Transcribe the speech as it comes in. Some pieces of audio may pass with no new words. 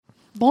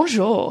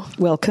Bonjour,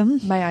 Welcome.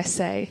 may I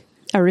say.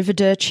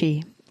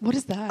 Arrivederci. What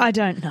is that? I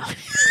don't know.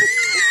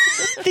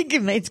 I think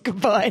it means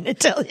goodbye in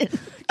Italian.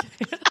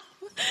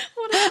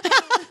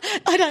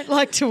 I don't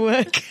like to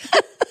work.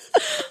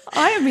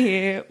 I am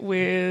here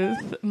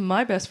with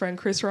my best friend,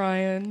 Chris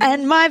Ryan.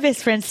 And my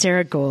best friend,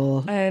 Sarah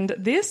Gore. And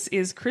this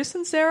is Chris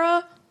and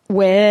Sarah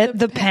Wear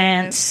the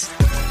pants.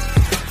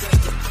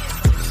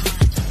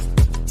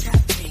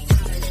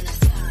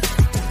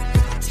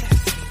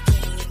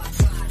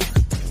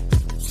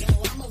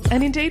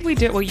 And indeed we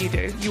do. Well, you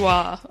do. You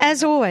are.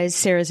 As always,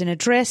 Sarah's in a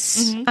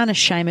dress,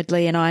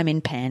 unashamedly, and I'm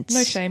in pants.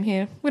 No shame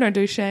here. We don't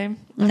do shame.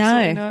 No.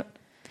 Absolutely not.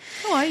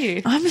 How are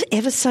you? I'm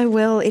ever so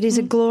well. It is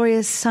a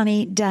glorious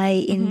sunny day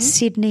in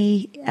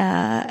Sydney,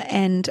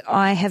 and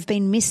I have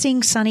been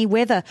missing sunny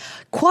weather.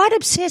 Quite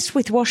obsessed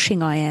with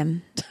washing, I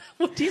am.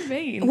 What do you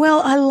mean?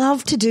 Well, I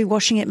love to do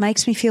washing. It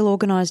makes me feel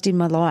organised in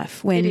my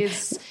life. It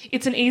is.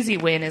 It's an easy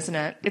win, isn't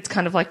it? It's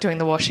kind of like doing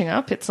the washing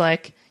up. It's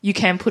like you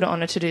can put it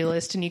on a to-do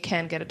list and you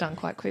can get it done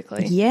quite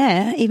quickly.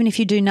 Yeah, even if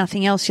you do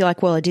nothing else, you're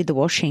like, well, I did the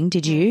washing,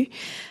 did you?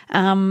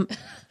 And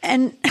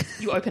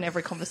You open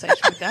every conversation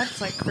with that.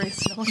 It's like,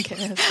 Chris, no one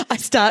cares. I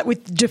start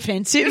with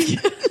defensive.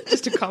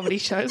 Just a comedy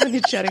shows when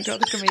you're chatting to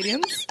other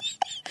comedians.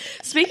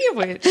 Speaking of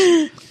which,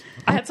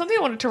 I had something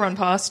I wanted to run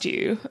past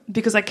you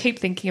because I keep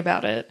thinking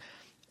about it.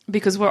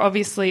 Because we're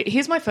obviously...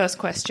 Here's my first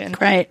question.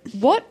 Great.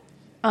 What...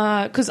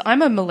 Because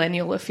I'm a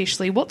millennial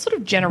officially. What sort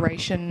of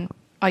generation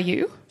are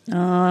you?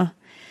 I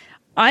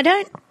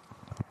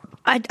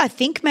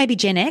think maybe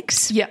Gen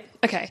X. Yeah.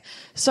 Okay.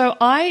 So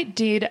I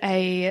did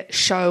a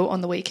show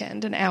on the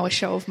weekend, an hour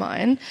show of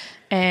mine,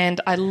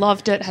 and I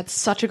loved it, had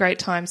such a great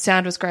time.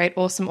 Sound was great,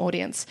 awesome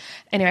audience.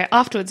 Anyway,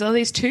 afterwards, there were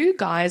these two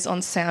guys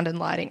on sound and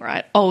lighting,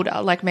 right?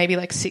 Older, like maybe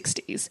like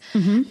 60s.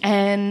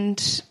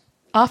 And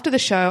after the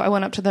show, I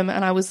went up to them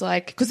and I was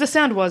like, because the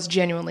sound was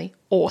genuinely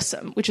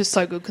awesome, which is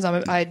so good because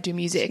I do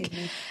music.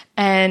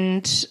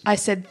 And I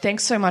said,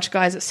 thanks so much,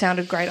 guys. It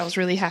sounded great. I was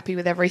really happy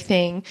with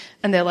everything.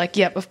 And they're like,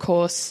 yep, of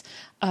course.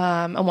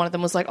 And one of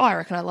them was like, oh, I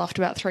reckon I laughed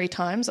about 3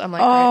 times. I'm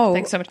like, great,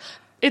 thanks so much.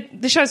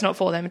 The show's not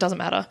for them. It doesn't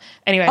matter.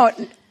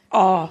 Anyway.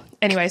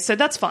 Anyway, so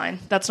that's fine.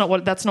 That's not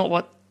what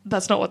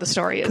the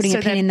story is. Putting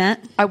a pin in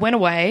that. I went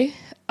away.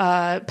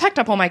 Packed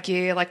up all my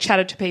gear, like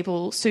chatted to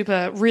people,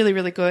 super, really,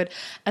 really good.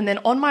 And then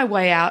on my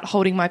way out,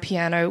 holding my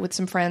piano with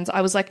some friends,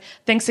 I was like,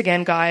 thanks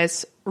again,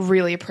 guys.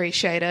 Really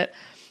appreciate it.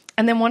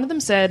 And then one of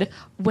them said,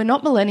 we're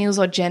not millennials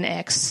or Gen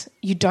X.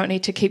 You don't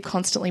need to keep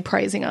constantly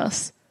praising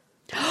us.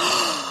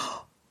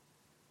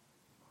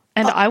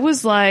 And I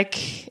was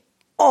like,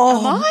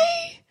 am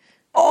I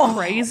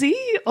crazy?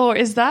 Or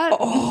is that...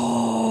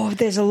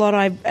 There's a lot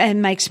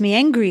and makes me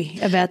angry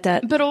about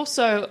that. But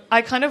also,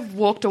 I kind of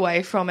walked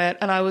away from it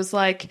and I was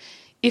like,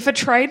 if a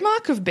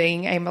trademark of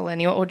being a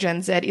millennial or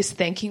Gen Z is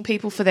thanking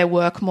people for their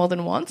work more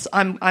than once,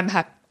 I'm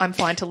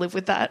fine to live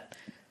with that.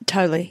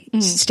 Totally.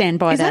 Stand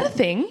by Is that. that a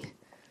thing?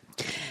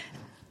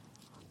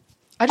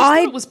 I just thought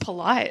it was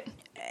polite.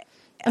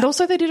 And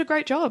also they did a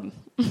great job.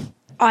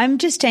 I'm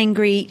just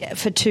angry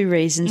for 2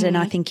 reasons, and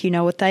I think you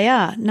know what they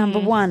are. Number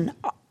one,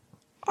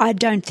 I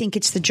don't think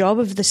it's the job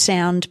of the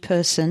sound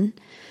person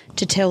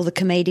to tell the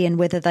comedian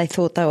whether they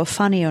thought they were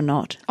funny or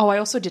not. Oh, I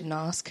also didn't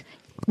ask.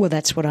 Well,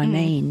 that's what I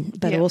mean.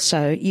 But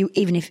also,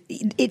 even if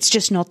it's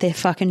just not their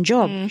fucking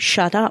job,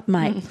 shut up,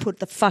 mate. Put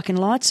the fucking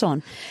lights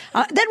on.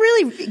 That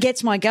really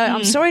gets my go.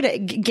 I'm sorry to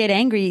get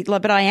angry,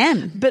 but I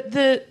am. But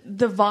the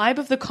vibe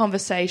of the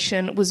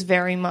conversation was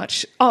very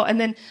much... Oh, and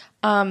then...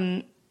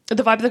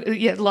 the vibe of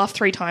the laugh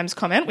 3 times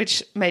comment,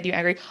 which made you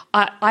angry.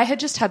 I had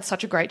just had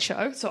such a great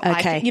show. So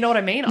you know what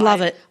I mean?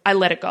 Love it. I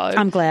let it go.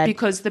 I'm glad.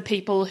 Because the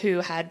people who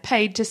had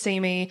paid to see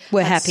me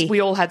were happy. We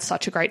all had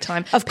such a great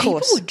time. Of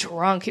course. People were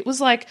drunk. It was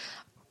like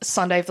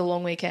Sunday of the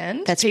long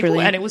weekend. That's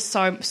brilliant. And it was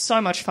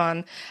so much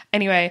fun.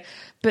 Anyway,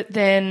 but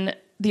then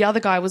the other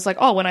guy was like,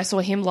 oh, when I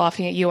saw him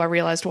laughing at you, I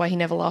realised why he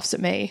never laughs at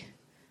me.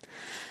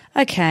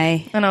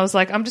 Okay. And I was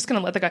like, I'm just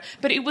going to let that go.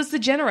 But it was the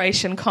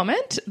generation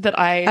comment that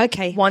I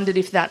wondered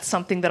if that's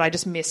something that I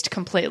just missed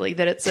completely,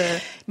 that it's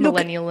a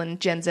millennial and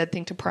Gen Z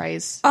thing to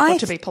praise or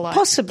to be polite.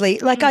 Possibly.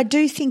 Like, I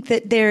do think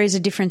that there is a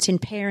difference in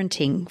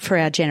parenting for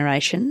our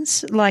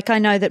generations. Like, I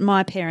know that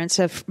my parents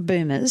are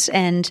boomers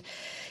and,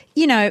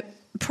 you know,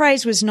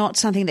 praise was not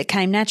something that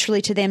came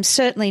naturally to them,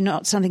 certainly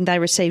not something they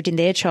received in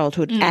their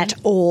childhood at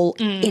all.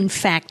 In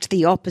fact,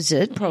 the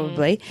opposite,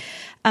 probably.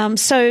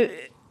 So...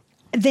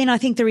 Then I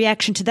think the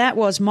reaction to that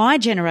was my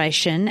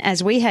generation,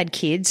 as we had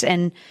kids,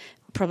 and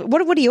probably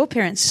what are your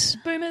parents?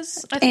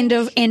 Boomers, I think.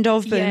 End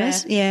of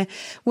boomers, yeah.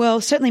 Well,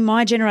 certainly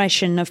my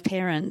generation of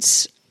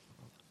parents,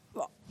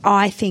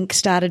 I think,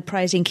 started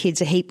praising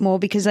kids a heap more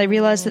because they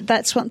realised that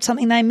that's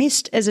something they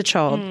missed as a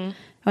child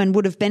and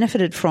would have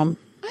benefited from.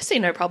 I see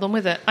no problem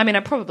with it. I mean,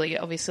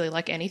 obviously,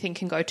 like anything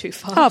can go too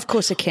far. Oh, of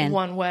course it can.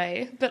 One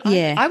way. But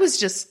I was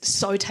just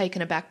so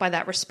taken aback by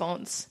that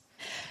response.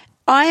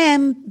 I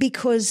am,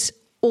 because...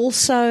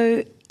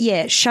 Also,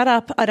 shut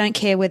up. I don't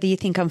care whether you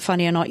think I'm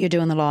funny or not. You're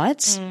doing the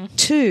lights.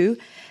 2,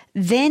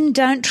 then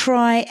don't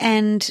try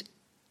and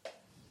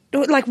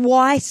Like,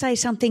 why say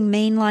something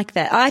mean like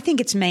that? I think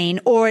it's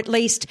mean, or at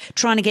least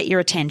trying to get your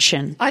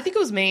attention. I think it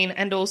was mean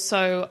and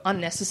also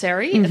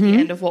unnecessary at the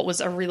end of what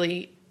was a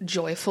really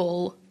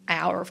joyful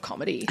hour of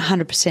comedy.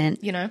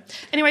 100%. You know?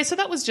 Anyway, so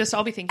that was just,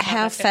 I'll be thinking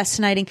How about that.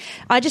 fascinating.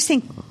 I just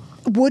think,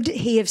 would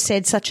he have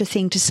said such a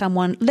thing to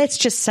someone, let's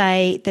just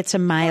say that's a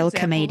male example,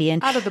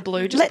 comedian? out of the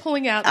blue, just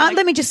pulling out. Like,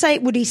 let me just say,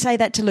 would he say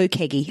that to Luke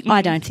Heggie?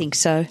 I don't think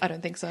so. I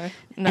don't think so.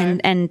 No.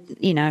 And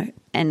you know,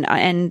 and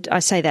I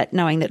say that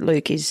knowing that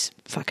Luke is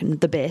fucking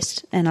the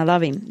best, and I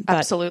love him. But,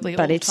 Absolutely,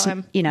 but all the it's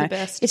time, you know, the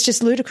best. it's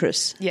just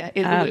ludicrous. Yeah,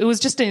 it was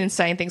just an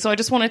insane thing. So I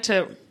just wanted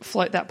to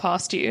float that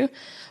past you.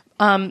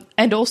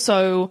 And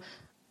also,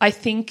 I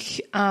think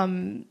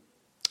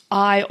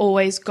I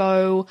always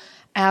go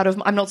out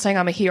of, I'm not saying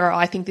I'm a hero,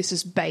 I think this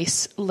is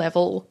base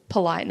level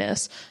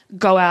politeness,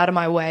 go out of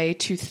my way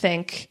to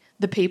thank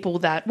the people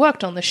that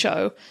worked on the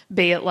show,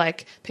 be it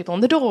like people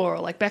on the door or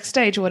like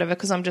backstage or whatever,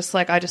 because I'm just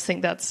like, I just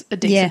think that's a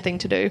decent thing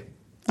to do.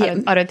 Yeah.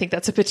 I don't think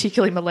that's a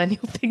particularly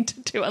millennial thing to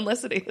do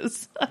unless it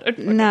is. I don't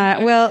know.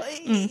 No, well,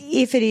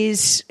 if it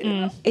is,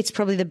 it's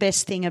probably the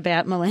best thing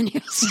about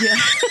millennials. Yeah.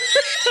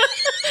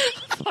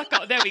 Fuck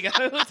off. There we go.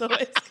 It's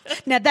always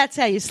Now that's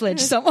how you sledge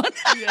someone.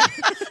 yeah.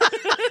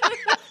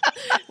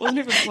 Wasn't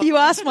even You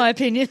asked my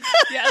opinion.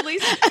 Yeah, at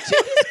least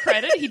to his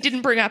credit, he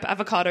didn't bring up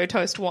avocado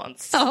toast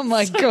once. Oh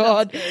my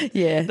God.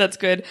 Yeah. That's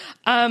good.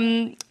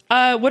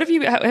 What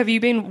have you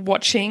been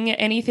watching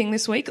anything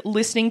this week?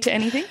 Listening to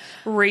anything?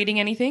 Reading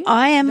anything?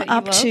 I am that you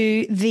up love?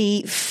 to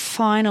the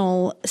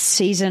final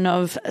season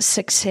of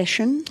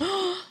Succession.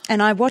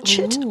 And I watch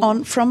it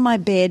from my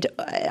bed.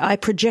 I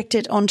project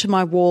it onto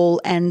my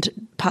wall and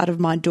part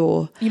of my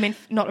door. You mean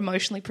not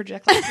emotionally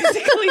project, like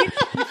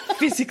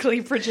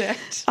physically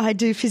project? I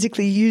do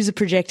physically use a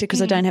projector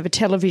because I don't have a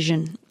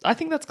television. I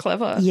think that's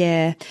clever.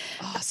 Yeah.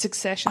 Oh,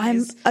 Succession I'm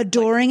is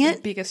adoring like it.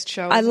 the biggest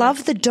show. I isn't love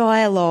it? the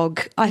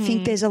dialogue. I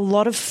think there's a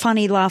lot of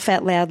funny laugh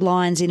out loud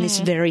lines in this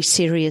very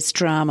serious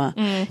drama.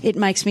 It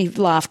makes me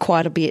laugh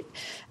quite a bit.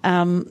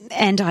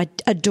 And I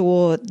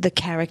adore the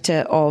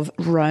character of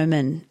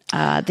Roman,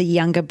 the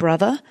younger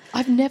brother.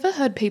 I've never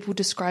heard people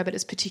describe it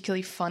as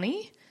particularly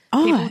funny.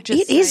 Oh, People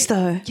just it is say-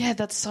 though. Yeah,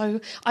 that's so.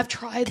 I've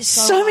tried. There's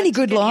so so hard many to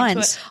good get into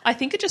lines. it. I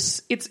think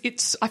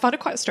it's. I find it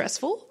quite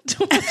stressful. To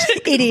watch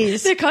it. It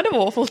is. They're kind of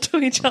awful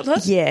to each other.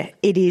 Yeah,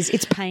 it is.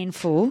 It's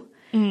painful.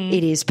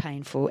 It is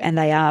painful. And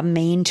they are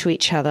mean to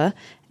each other.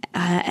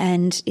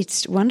 And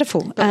it's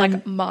wonderful. But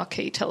like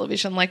marquee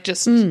television, like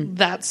just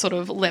that sort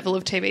of level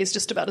of TV is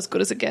just about as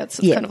good as it gets.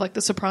 It's kind of like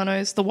The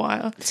Sopranos, The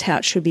Wire. It's how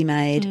it should be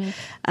made.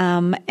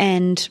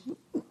 And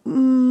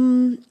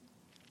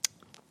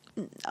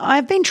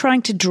I've been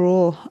trying to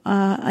draw.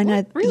 I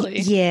know.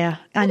 Really? Yeah,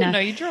 I know. didn't know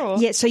you draw.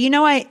 Yeah, so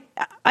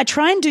I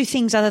try and do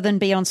things other than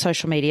be on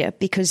social media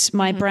because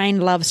my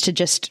brain loves to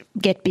just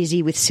get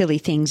busy with silly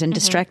things and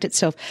distract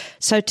itself.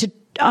 So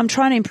I'm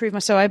trying to improve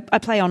myself. I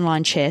play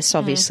online chess,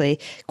 obviously,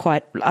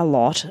 quite a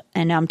lot,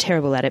 and I'm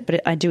terrible at it,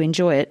 but I do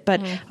enjoy it.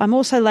 But I'm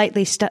also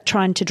lately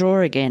trying to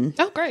draw again.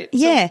 Oh, great.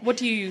 Yeah. So what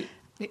do you?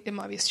 It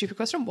might be a stupid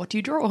question. What do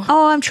you draw?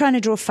 Oh, I'm trying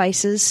to draw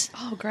faces.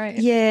 Oh, great.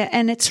 Yeah,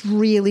 and it's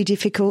really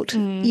difficult,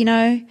 you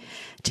know,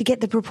 to get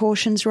the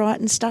proportions right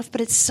and stuff,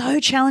 but it's so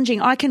challenging.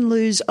 I can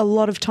lose a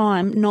lot of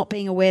time not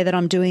being aware that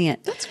I'm doing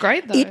it. That's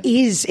great, though. It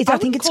is. I think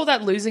wouldn't it's call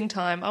that losing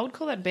time. I would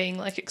call that being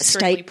like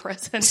extremely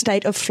present.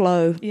 state of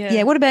flow.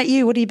 Yeah. What about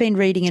you? What have you been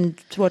reading and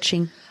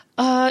watching?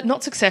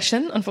 Not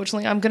Succession,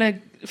 unfortunately. I'm going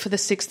to, for the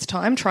 6th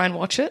time, try and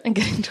watch it and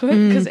get into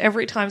it because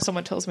every time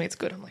someone tells me it's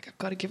good, I'm like, I've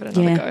got to give it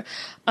another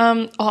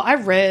go. I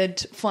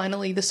read,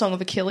 finally, The Song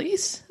of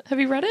Achilles. Have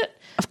you read it?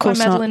 Of course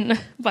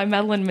by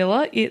Madeline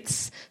Miller.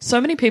 It's so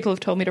many people have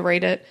told me to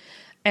read it,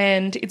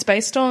 and it's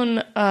based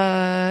on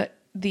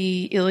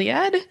the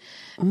Iliad,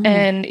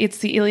 and it's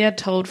the Iliad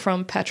told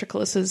from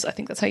Patroclus's, I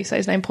think that's how you say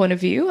his name, point of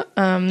view,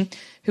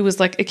 who was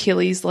like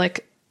Achilles'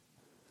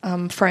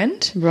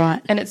 friend.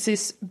 Right. And it's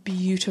this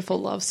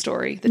beautiful love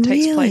story that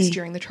takes place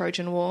during the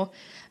Trojan War.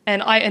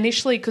 And I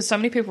initially, because so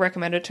many people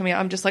recommended it to me,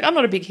 I'm just like, I'm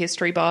not a big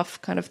history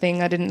buff kind of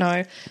thing. I didn't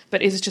know.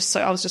 But it's just so,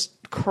 I was just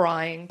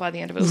crying by the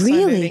end of it. It was so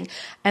moving.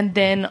 And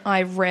then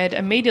I read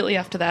immediately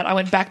after that, I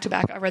went back to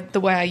back. I read The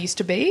Way I Used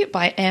to Be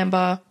by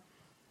Amber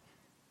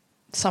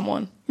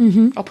someone.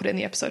 I'll put it in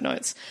the episode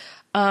notes.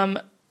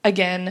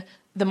 Again,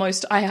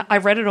 I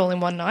read it all in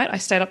one night. I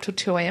stayed up till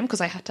 2 a.m. because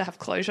I had to have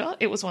closure.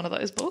 It was one of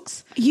those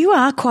books. You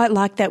are quite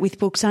like that with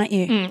books, aren't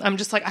you? I'm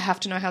just like, I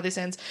have to know how this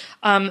ends.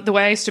 The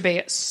Way I Used to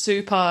Be,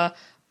 super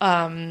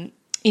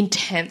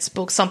intense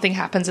book. Something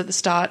happens at the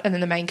start and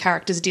then the main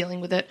character's dealing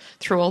with it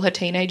through all her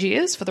teenage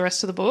years for the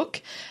rest of the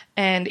book.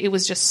 And it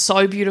was just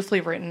so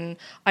beautifully written.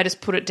 I just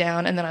put it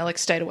down and then I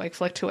stayed awake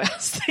for 2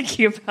 hours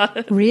thinking about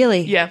it.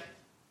 Really? Yeah.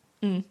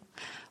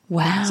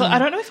 Wow. So I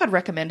don't know if I'd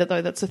recommend it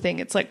though. That's the thing.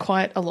 It's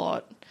quite a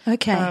lot.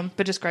 Okay.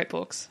 But just great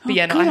books. But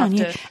yeah, no, Good I on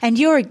have you. to. And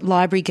you're a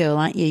library girl,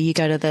 aren't you? You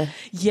go to the...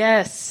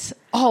 Yes.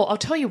 Oh, I'll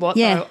tell you what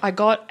Yeah. though. I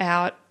got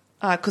out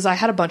because I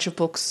had a bunch of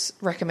books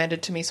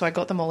recommended to me, so I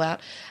got them all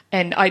out.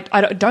 And I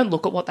don't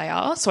look at what they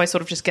are, so I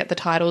sort of just get the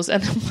titles.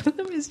 And one of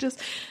them is just,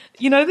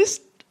 this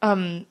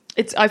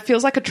it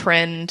feels like a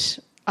trend.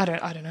 I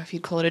don't know if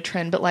you'd call it a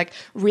trend, but like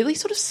really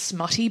sort of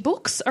smutty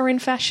books are in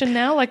fashion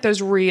now. Like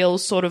those real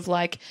sort of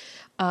like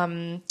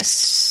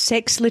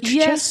sex literature.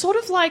 Yeah, sort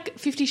of like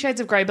 50 Shades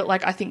of Grey, but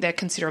like I think they're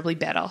considerably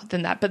better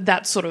than that. But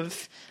that sort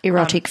of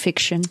erotic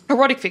fiction.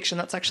 Erotic fiction,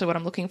 that's actually what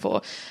I'm looking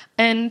for.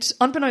 And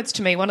unbeknownst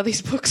to me, one of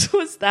these books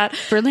was that.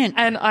 Brilliant.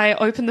 And I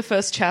opened the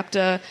first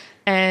chapter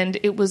and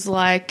it was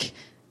like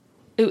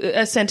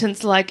a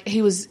sentence like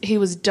he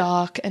was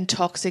dark and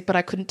toxic, but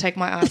I couldn't take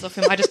my eyes off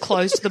him. I just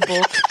closed the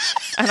book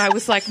and I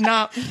was like,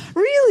 nah.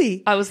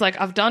 Really? I was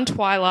like, I've done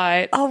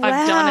Twilight. Oh,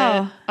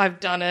 wow. I've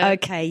done it.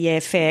 Okay,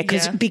 yeah, fair.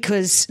 Yeah.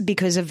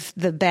 Because of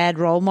the bad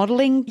role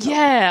modelling?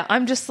 Yeah,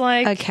 I'm just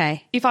like,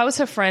 okay. If I was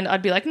her friend,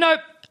 I'd be like,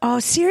 nope. Oh,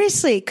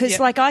 seriously? Because, Yep.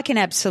 like, I can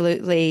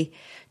absolutely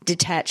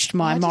detach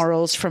my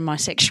morals from my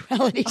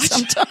sexuality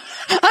sometimes,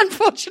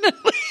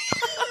 unfortunately.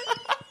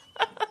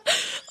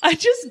 I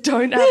just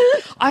don't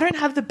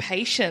have the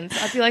patience.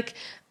 I'd be like,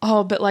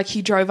 oh, but like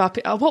he drove up.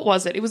 What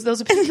was it? There was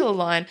a particular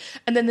line,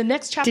 and then the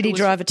next chapter. Did he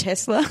drive a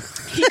Tesla?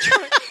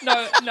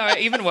 No,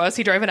 even worse.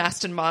 He drove an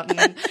Aston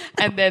Martin,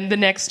 and then the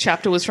next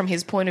chapter was from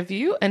his point of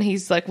view, and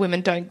he's like, "Women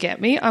don't get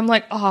me." I'm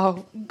like,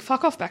 "Oh,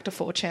 fuck off back to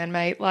 4chan,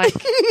 mate. Like,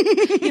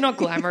 you're not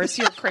glamorous.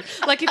 You're a creep."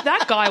 Like, if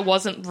that guy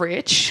wasn't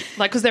rich,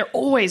 like, because they're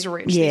always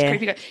rich. These Yeah.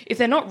 creepy guys. If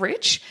they're not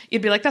rich,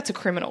 you'd be like, "That's a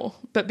criminal."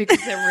 But because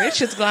they're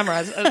rich, it's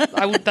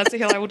glamorized. That's the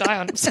hill I will die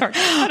on. Sorry,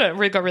 I don't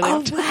really got really. Oh,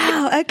 off to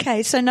wow.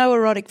 Okay, so no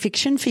erotic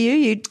fiction for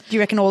you? You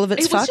reckon all of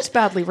it's It was fucked? just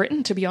badly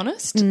written, to be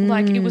honest.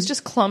 Like, it was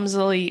just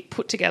clumsily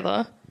put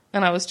together.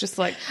 And I was just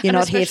like... You're and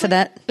not here for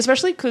that?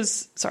 Especially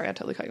because... Sorry, I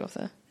totally cut you off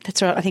there.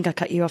 That's right. I think I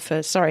cut you off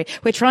first. Sorry.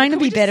 We're trying to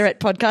be better at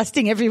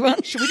podcasting,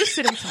 everyone. Should we just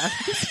sit in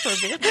silence for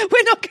a bit?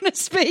 We're not going to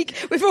speak.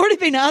 We've already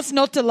been asked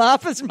not to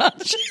laugh as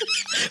much.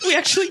 We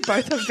actually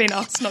both have been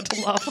asked not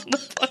to laugh on the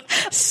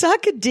podcast.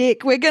 Suck a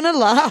dick. We're going to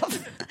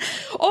laugh.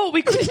 Oh,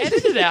 we could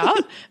edit it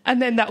out and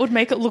then that would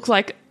make it look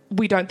like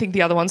we don't think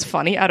the other one's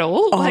funny at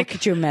all. Oh, like,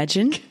 could you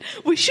imagine?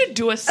 we should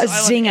do a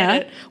silent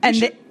zinger.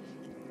 edit.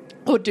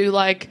 Or do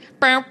like...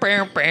 Bow,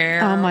 bow, bow,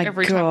 Oh, my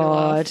every time we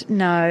laugh. God.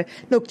 No.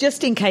 Look,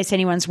 just in case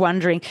anyone's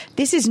wondering,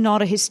 this is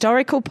not a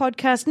historical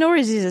podcast, nor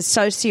is it a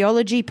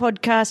sociology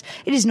podcast.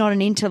 It is not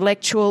an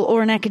intellectual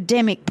or an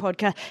academic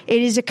podcast.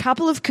 It is a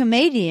couple of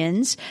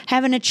comedians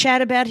having a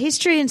chat about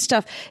history and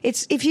stuff.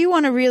 It's if you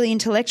want a really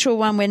intellectual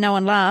one where no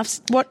one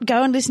laughs,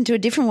 go and listen to a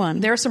different one.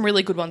 There are some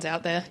really good ones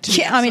out there. To be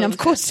Yeah, I mean, of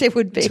absolutely course there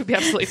would be. To be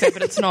absolutely fair,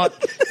 but it's not.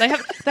 They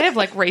have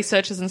like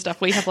researchers and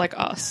stuff. We have like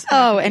us.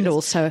 Oh, and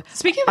also...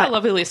 Speaking of our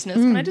lovely listeners,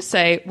 can I just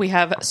say we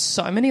have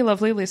so many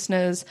lovely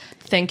listeners.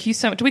 Thank you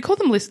so much. Do we call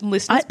them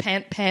listeners?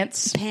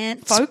 Pants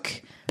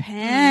folk?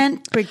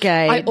 Pant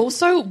Brigade. I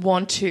also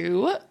want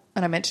to,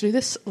 and I meant to do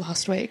this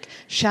last week,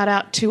 shout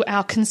out to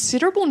our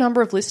considerable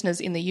number of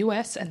listeners in the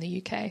US and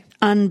the UK.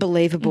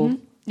 Unbelievable.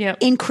 Yeah.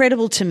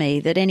 Incredible to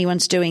me that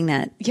anyone's doing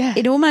that. Yeah.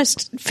 It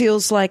almost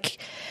feels like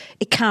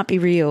it can't be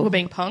real. We're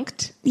being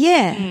punked.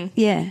 Yeah,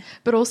 yeah.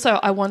 But also,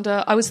 I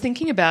wonder, I was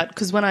thinking about,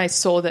 because when I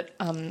saw that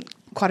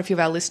quite a few of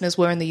our listeners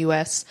were in the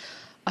US,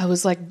 I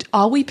was like,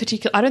 are we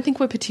I don't think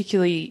we're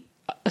particularly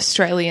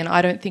Australian.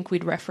 I don't think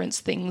we'd reference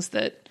things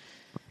that...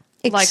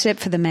 Except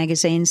for the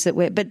magazines that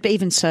we're... But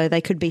even so,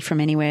 they could be from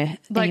anywhere,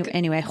 Like-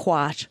 anywhere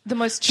white. The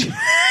most...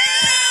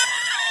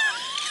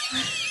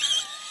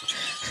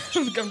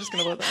 I'm just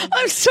going to let that one.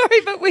 I'm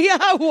sorry, but we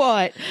are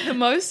white.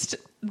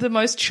 The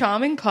most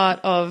charming part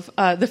of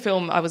the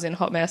film I was in,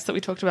 Hot Mess, that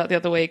we talked about the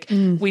other week,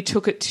 we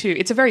took it to...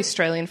 It's a very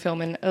Australian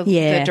film, and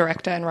the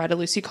director and writer,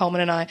 Lucy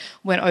Coleman, and I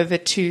went over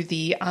to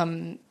the...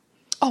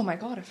 oh, my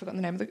God, I've forgotten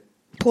the name of the...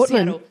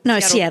 Portland.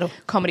 Seattle.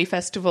 Comedy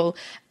Festival,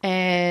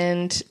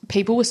 and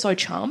people were so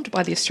charmed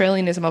by the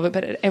Australianism of it,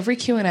 but at every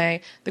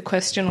Q&A, the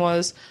question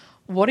was,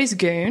 what is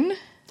goon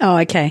Oh,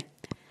 okay.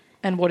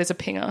 and what is a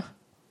pinger?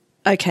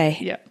 Okay.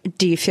 Yeah.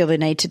 Do you feel the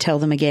need to tell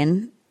them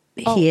again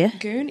here?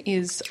 Goon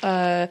is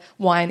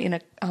wine in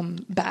a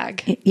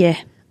bag. Yeah.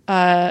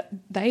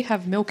 They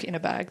have milk in a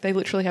bag. They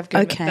literally have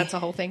goon. Okay. That's the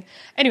whole thing.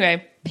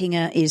 Anyway,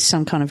 Pinger is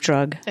some kind of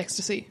drug.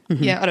 ecstasy.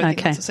 Yeah, I don't think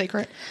Okay. that's a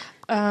secret.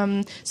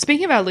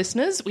 Speaking of our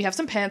listeners, we have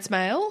some pants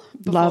mail.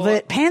 Love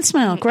it. Pants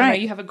mail. I know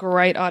Great. you have a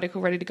great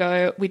article ready to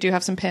go. We do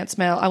have some pants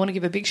mail. I want to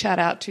give a big shout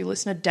out to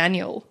listener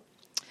Daniel.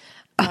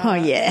 Oh,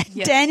 yeah.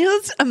 yes.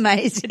 Daniel's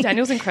amazing.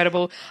 Daniel's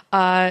incredible.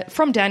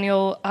 From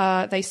Daniel,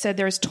 they said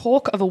there is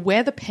talk of a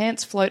Wear the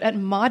Pants float at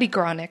Mardi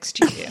Gras next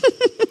year.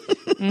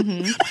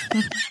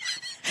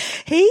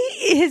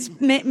 He has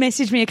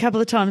messaged me a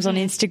couple of times on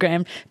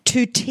Instagram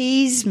to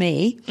tease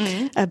me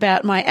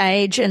about my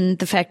age and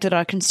the fact that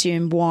I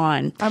consume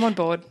wine. I'm on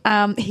board.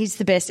 He's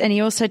the best. And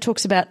he also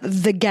talks about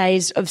the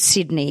gays of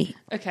Sydney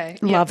Okay.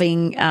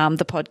 loving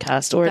the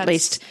podcast, or at That's-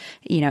 least,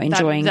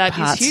 enjoying that is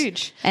parts.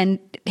 huge. And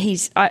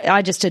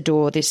I just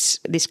adore this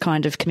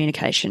kind of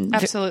communication.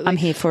 Absolutely. I'm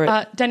here for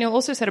it. Daniel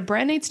also said a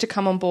brand needs to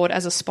come on board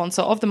as a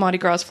sponsor of the Mardi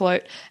Gras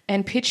float,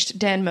 and pitched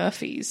Dan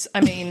Murphy's.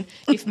 I mean,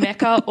 if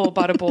Mecca or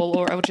Butterball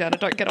or El Jadid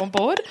don't get on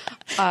board.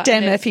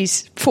 Dan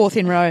Murphy's fourth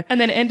in row. And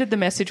then ended the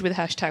message with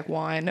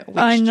 #wine, which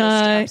I know.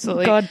 just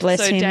absolutely. God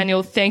bless him. So,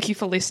 Daniel, thank you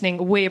for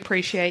listening. We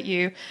appreciate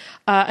you.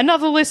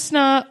 Another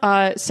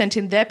listener sent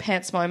in their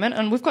pants moment,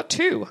 and we've got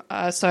two.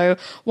 So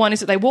one is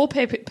that they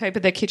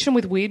wallpapered their kitchen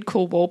with weird,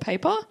 cool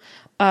wallpaper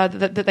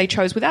that they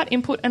chose without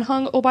input and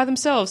hung all by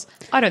themselves.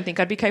 I don't think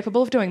I'd be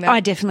capable of doing that. I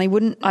definitely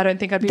wouldn't. I don't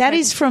think I'd be That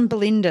capable. is from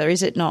Belinda,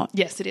 is it not?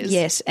 Yes, it is.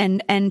 Yes,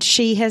 and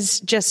she has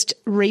just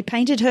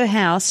repainted her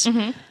house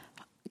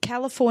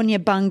California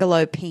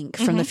bungalow pink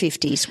from the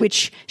 50s,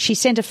 which she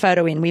sent a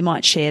photo in. We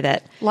might share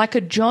that. Like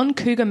a John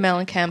Cougar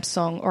Mellencamp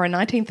song or a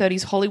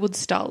 1930s Hollywood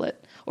starlet.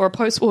 Or a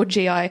post-war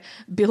GI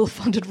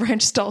Bill-funded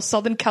ranch-style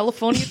Southern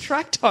California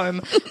tract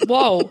home.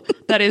 Whoa,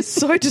 that is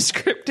so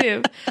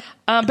descriptive.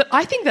 But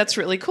I think that's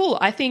really cool.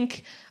 I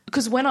think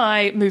because when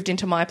I moved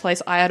into my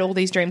place, I had all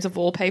these dreams of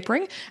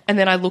wallpapering, and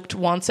then I looked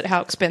once at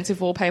how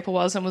expensive wallpaper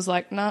was and was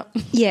like, nah.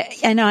 Yeah,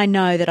 and I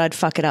know that I'd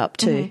fuck it up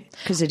too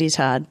because it is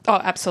hard. Oh,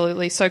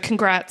 absolutely. So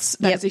congrats.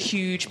 That is a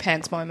huge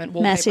pants moment,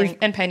 wallpapering Massive.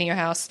 and painting your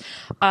house.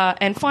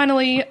 And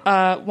finally,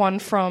 one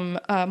from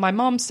my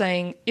mum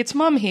saying, it's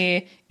mum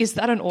here. Is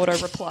that an auto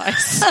reply?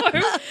 So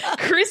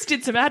Chris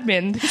did some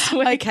admin this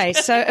week. Okay,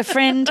 so a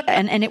friend,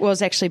 and it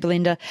was actually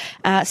Belinda,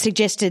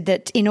 suggested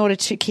that in order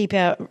to keep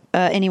our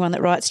anyone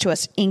that writes to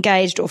us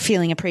engaged or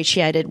feeling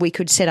appreciated, we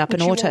could set up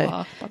Which an you auto. all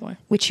are, by the way.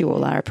 Which you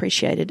all are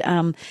appreciated,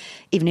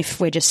 even if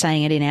we're just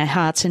saying it in our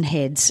hearts and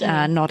heads,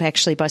 not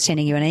actually by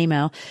sending you an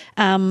email.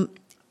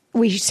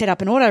 We set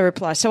up an auto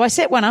reply. So I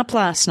set one up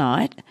last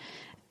night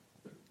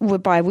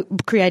by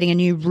creating a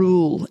new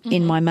rule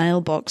in my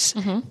mailbox.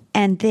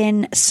 And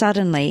then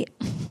suddenly,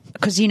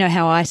 because you know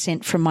how I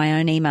sent from my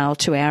own email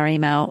to our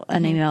email,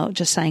 an email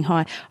just saying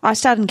hi, I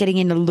started getting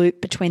in a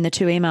loop between the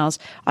two emails.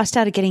 I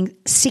started getting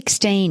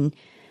 16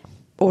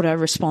 auto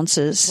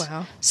responses.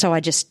 Wow. So I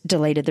just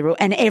deleted the rule.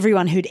 And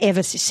everyone who'd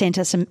ever sent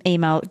us an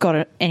email got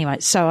it. Anyway,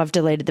 so I've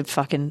deleted the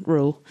fucking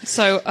rule.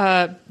 So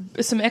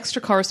some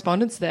extra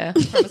correspondence there.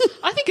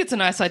 I think it's a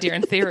nice idea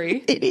in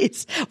theory. It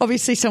is.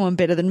 Obviously someone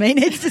better than me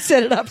needs to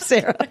set it up,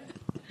 Sarah.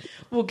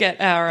 We'll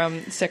get our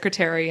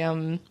secretary,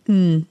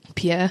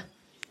 Pierre.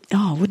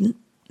 Oh, wouldn't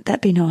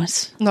that be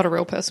nice? Not a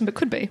real person, but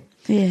could be.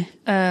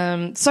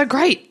 Yeah. So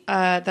great.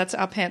 That's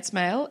our pants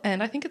mail,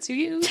 and I think it's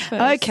you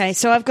first. Okay,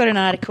 so I've got an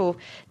article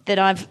that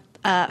I've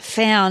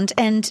found,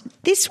 and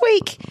this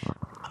week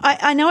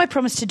I know I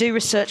promised to do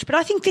research, but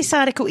I think this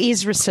article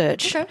is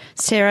research, Okay.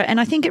 Sarah, and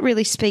I think it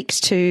really speaks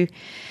to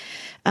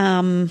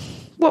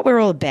what we're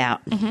all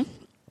about.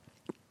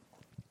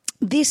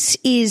 This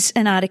is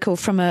an article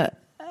from a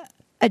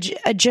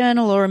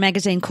journal or a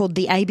magazine called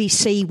the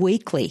ABC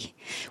Weekly,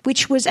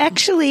 which was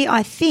actually,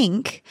 I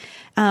think,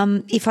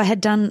 if I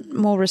had done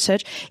more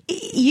research,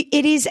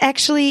 it is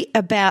actually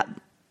about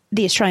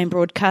the Australian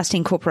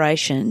Broadcasting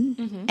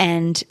Corporation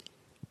and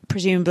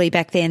presumably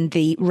back then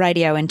the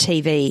radio and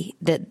TV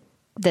that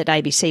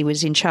ABC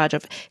was in charge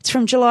of. It's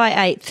from July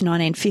 8th,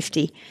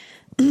 1950,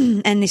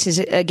 and this is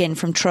again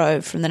from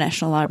Trove, from the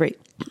National Library.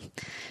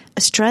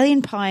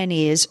 Australian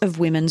Pioneers of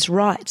Women's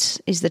Rights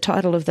is the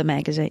title of the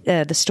magazine,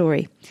 the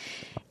story.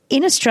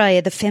 In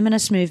Australia, the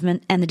feminist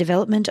movement and the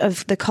development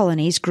of the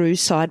colonies grew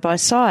side by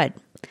side.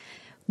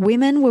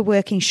 Women were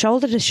working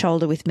shoulder to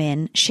shoulder with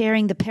men,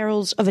 sharing the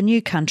perils of a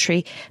new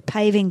country,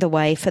 paving the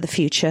way for the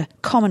future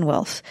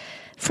Commonwealth.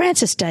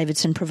 Frances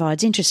Davidson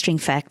provides interesting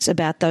facts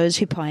about those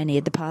who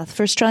pioneered the path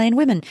for Australian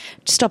women.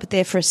 Stop it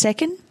there for a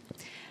second.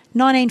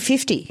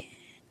 1950.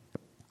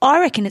 I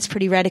reckon it's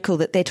pretty radical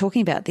that they're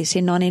talking about this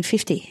in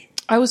 1950.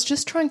 I was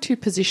just trying to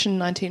position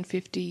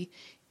 1950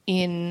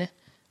 in,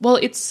 well,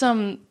 it's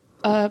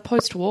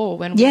post-war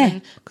when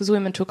women, because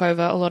women took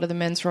over a lot of the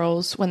men's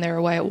roles when they were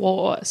away at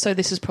war. So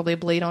this is probably a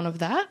bleed on of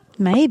that.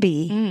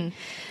 Maybe.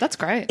 That's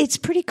great. It's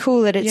pretty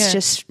cool that it's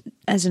just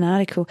as an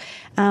article.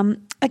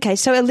 Okay,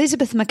 so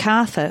Elizabeth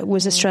MacArthur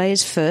was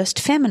Australia's first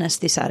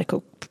feminist, this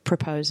article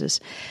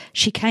proposes.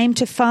 She came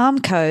to Farm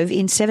Cove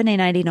in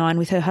 1789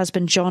 with her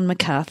husband John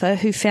MacArthur,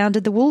 who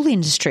founded the wool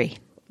industry.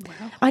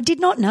 Wow. I did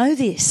not know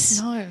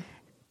this. No.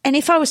 And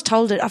if I was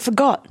told it, I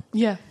forgot.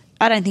 Yeah.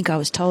 I don't think I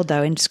was told,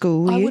 though, in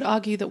school. I would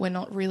argue that we're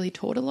not really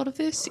taught a lot of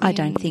this I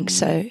don't think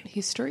so.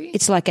 History.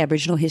 It's like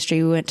Aboriginal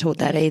history. We weren't taught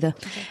that either.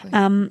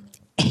 Exactly.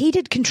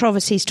 Heated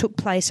controversies took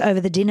place over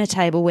the dinner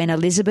table when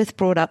Elizabeth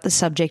brought up the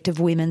subject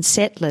of women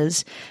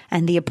settlers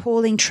and the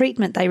appalling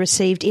treatment they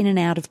received in and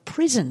out of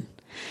prison.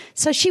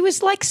 So she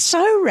was like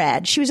so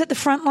rad. She was at the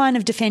front line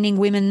of defending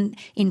women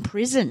in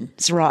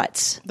prison's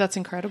rights. That's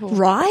incredible.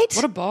 Right?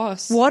 What a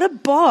boss. What a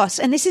boss.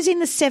 And this is in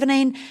the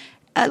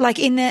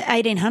in the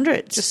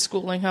 1800s. Just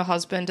schooling her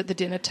husband at the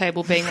dinner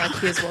table, being like,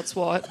 here's what's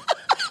what.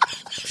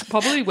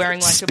 Probably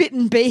wearing like spit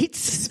and beats.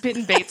 Spit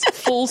and beats,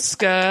 full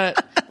skirt.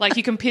 Like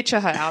you can picture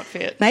her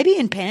outfit. Maybe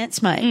in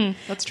pants, mate.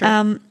 That's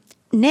true.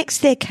 Next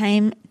there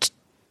came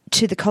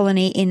to the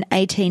colony in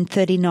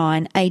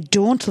 1839 a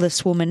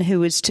dauntless woman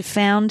who was to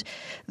found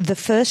the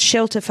first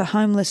shelter for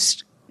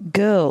homeless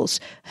girls.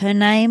 Her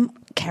name,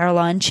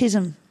 Caroline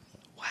Chisholm.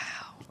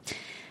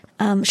 Wow.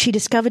 She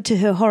discovered to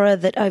her horror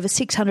that over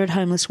 600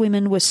 homeless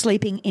women were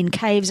sleeping in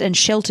caves and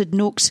sheltered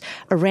nooks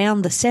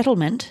around the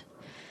settlement.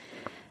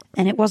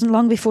 And it wasn't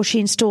long before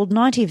she installed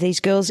 90 of these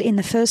girls in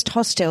the first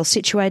hostel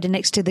situated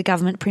next to the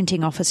government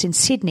printing office in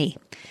Sydney.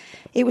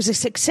 It was a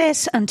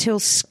success until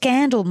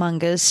scandal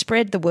mongers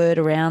spread the word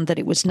around that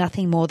it was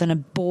nothing more than a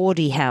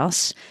bawdy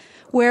house,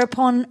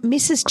 whereupon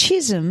Mrs.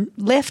 Chisholm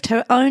left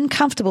her own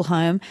comfortable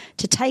home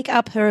to take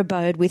up her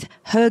abode with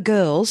her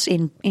girls,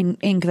 in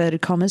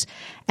inverted commas,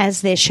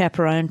 as their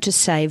chaperone to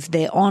save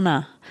their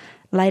honour.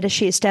 Later,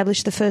 she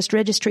established the first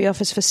registry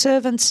office for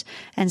servants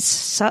and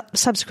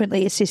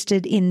subsequently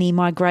assisted in the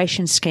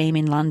migration scheme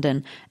in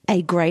London.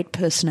 A great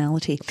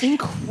personality.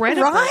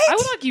 Incredible. Right? I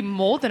would argue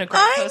more than a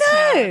great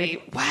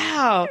personality.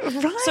 Wow.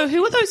 Right. So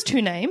who are those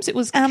two names? It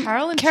was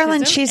Carolyn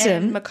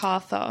Chisholm and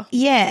MacArthur.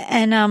 Yeah,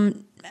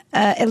 and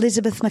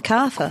Elizabeth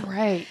MacArthur.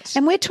 Great.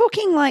 And we're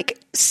talking like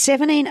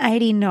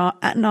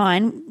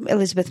 1789,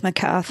 Elizabeth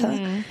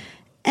MacArthur.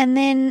 And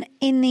then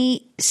in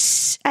the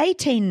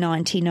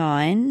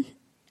 1899...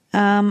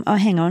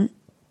 hang on.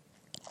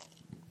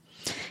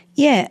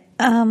 Yeah.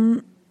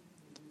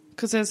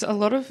 Because there's a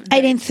lot of...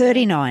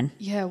 1839.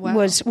 Yeah, wow.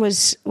 Was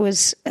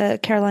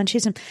Caroline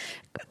Chisholm.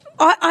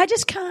 I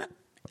just can't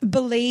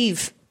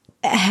believe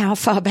how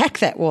far back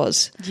that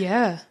was.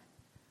 Yeah.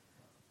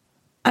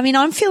 I mean,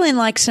 I'm feeling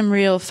like some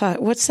real...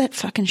 what's that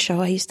fucking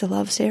show I used to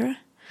love, Sarah?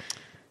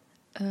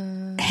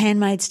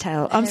 Handmaid's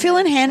Tale. I'm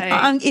feeling...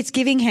 it's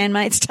giving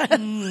Handmaid's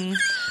Tale.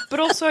 But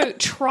also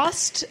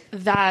trust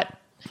that...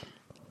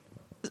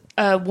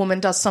 a woman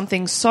does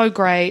something so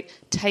great,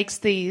 takes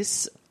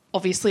these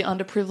obviously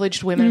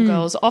underprivileged women and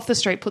girls off the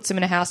street, puts them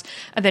in a house,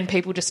 and then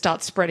people just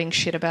start spreading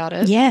shit about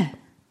it. Yeah.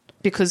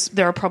 Because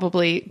there are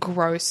probably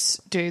gross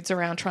dudes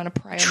around trying to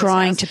prey on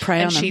them.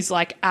 And she's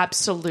like,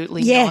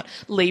 absolutely not.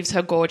 Leaves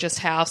her gorgeous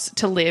house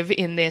to live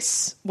in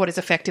this, what is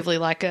effectively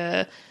like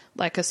a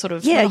sort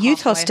of...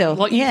 youth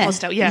hostel. Youth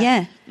hostel,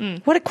 yeah.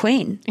 What a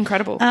queen.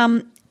 Incredible.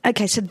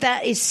 Okay, so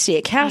that is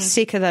sick. How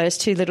sick are those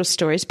two little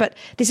stories? But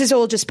this is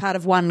all just part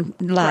of one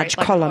large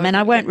column, and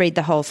I won't read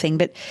the whole thing.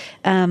 But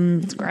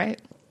it's great.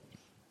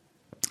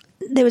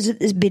 There was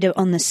a bit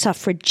on the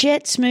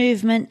suffragettes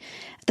movement.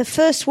 The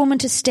first woman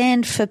to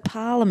stand for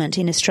Parliament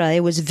in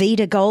Australia was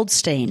Vida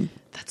Goldstein.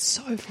 That's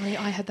so funny.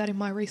 I had that in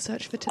my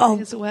research for today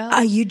as well.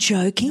 Are you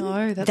joking?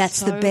 No, that's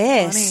so the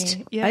best.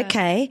 Funny. Yeah.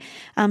 Okay.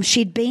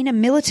 She'd been a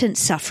militant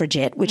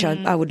suffragette, which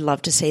I would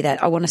love to see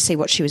that. I want to see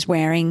what she was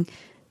wearing.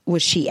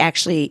 Was she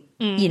actually,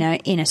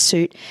 in a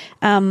suit?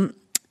 And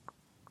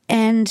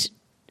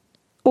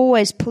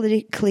always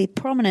politically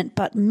prominent,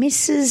 but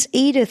Mrs.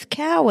 Edith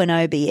Cowan,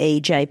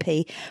 OBE,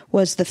 JP,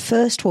 was the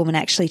first woman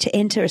actually to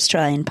enter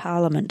Australian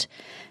Parliament.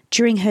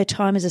 During her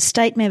time as a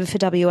state member for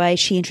WA,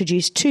 she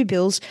introduced two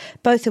bills,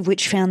 both of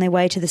which found their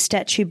way to the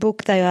statute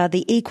book. They are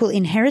the Equal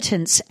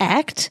Inheritance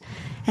Act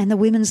and the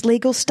Women's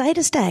Legal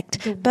Status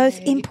Act. Both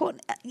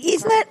important.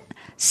 Isn't that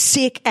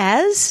sick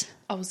as?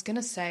 I was going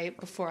to say,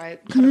 before I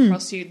cut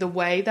across you, the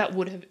way that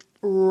would have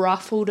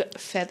ruffled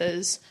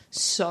feathers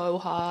so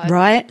hard.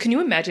 Right. Can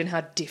you imagine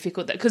how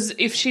difficult that... Because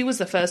if she was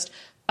the first,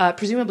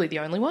 presumably the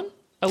only one,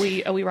 are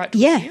we right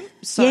to assume?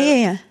 So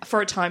yeah.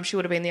 For a time, she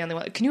would have been the only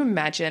one. Can you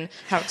imagine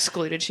how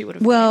excluded she would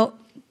have been? Well,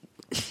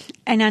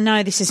 and I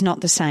know this is not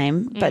the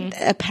same, but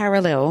a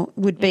parallel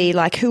would be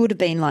like, who would have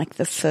been like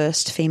the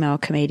first female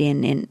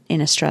comedian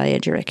in Australia,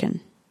 do you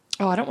reckon?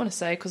 Oh, I don't want to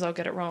say because I'll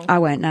get it wrong. I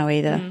won't know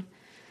either.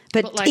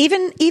 But like,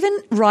 even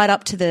right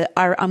up to the,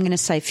 I'm going to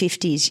say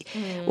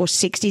 50s or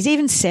 60s,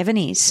 even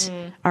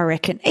 70s, I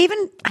reckon.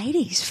 Even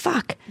 80s,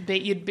 fuck.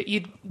 But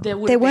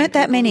there weren't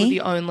that many. The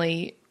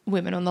only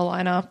women on the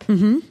lineup.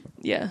 Mm-hmm.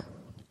 Yeah.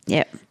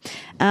 Yeah.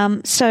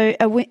 So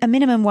a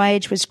minimum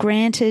wage was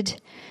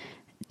granted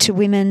to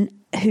women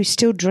who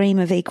still dream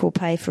of equal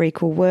pay for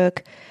equal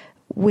work.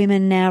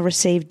 Women now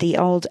received the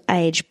old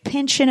age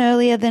pension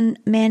earlier than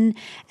men,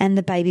 and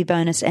the baby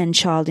bonus and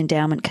child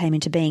endowment came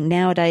into being.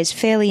 Nowadays,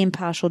 fairly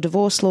impartial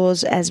divorce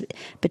laws as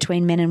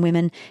between men and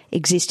women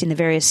exist in the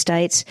various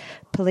states.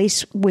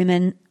 Police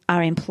women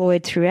are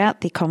employed throughout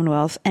the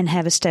Commonwealth and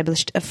have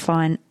established a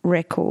fine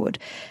record.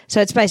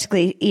 So it's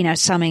basically,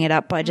 summing it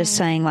up by just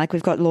saying, like,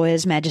 we've got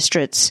lawyers,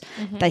 magistrates,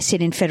 they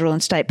sit in federal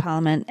and state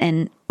parliament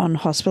and on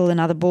hospital and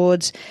other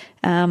boards.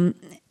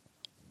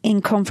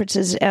 In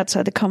conferences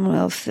outside the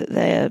Commonwealth,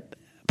 they are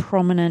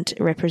prominent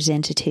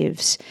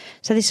representatives.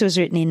 So this was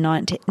written in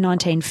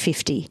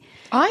 1950.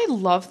 I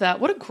love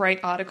that. What a great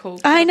article.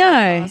 I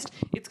know.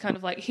 It's kind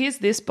of like, here's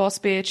this boss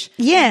bitch,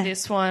 and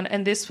this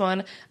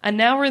one, and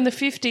now we're in the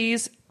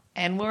 50s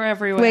and we're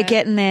everywhere. We're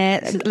getting there.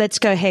 Let's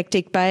go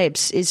hectic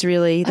babes is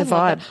really the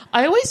vibe.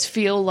 I always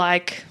feel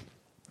like,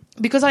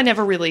 because I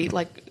never really,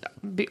 like,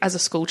 as a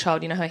school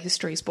child, how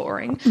history is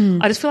boring.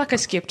 I just feel like I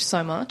skipped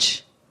so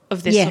much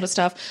of this sort of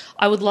stuff.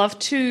 I would love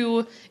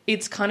to...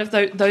 It's kind of...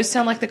 Those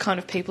sound like the kind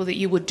of people that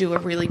you would do a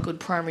really good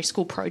primary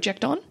school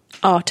project on.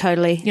 Oh,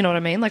 totally. You know what I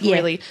mean? Like,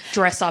 really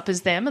dress up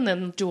as them and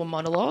then do a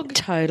monologue.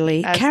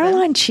 Totally.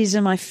 Caroline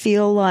Chisholm, I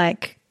feel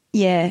like,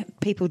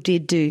 people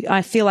did do...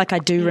 I feel like I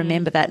do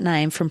remember that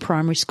name from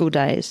primary school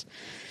days.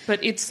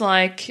 But it's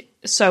like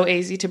so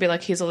easy to be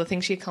like, here's all the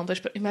things she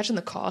accomplished, but imagine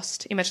the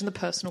cost. Imagine the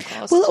personal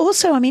cost. Well,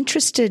 also I'm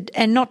interested,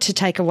 and not to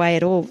take away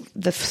at all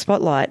the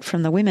spotlight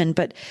from the women,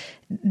 but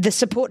the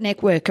support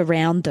network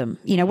around them.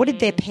 You know, what did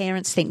their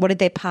parents think? What did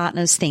their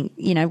partners think?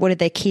 You know, what did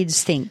their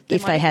kids think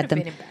if they had them?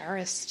 Been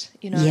embarrassed,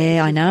 you know.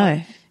 Yeah, I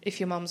know. If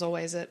your mum's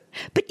always at...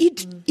 But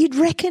you'd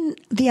reckon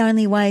the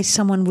only way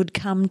someone would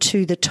come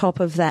to the top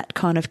of that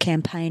kind of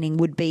campaigning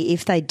would be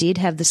if they did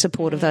have the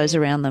support of those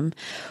around them,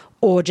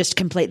 or just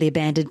completely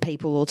abandoned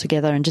people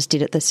altogether and just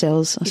did it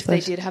themselves, I if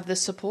suppose. they did have the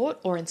support,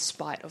 or in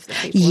spite of the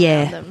people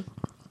Yeah. around them.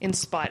 In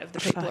spite of the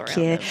people around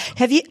Yeah. them.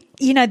 Have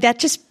you know, that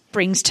just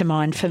brings to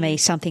mind for me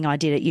something I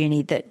did at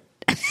uni that...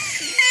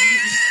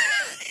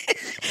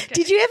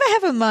 Did you ever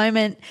have a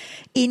moment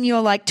in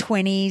your like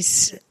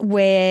 20s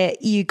where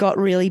you got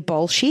really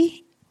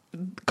bolshy?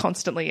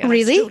 Constantly, yeah.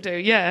 Really? I still do,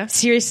 yeah.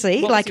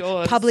 Seriously? What was Like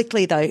yours?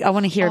 publicly though. I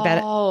want to hear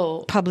about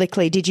Oh. it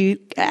publicly. Did you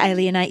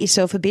alienate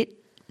yourself a bit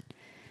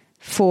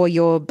for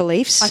your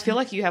beliefs? I feel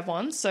like you have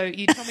one, so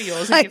you tell me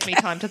yours and give me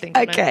time to think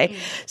on it. Okay.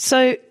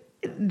 So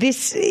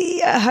this,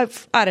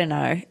 I don't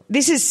know.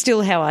 This is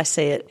still how I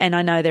see it, and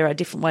I know there are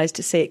different ways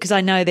to see it because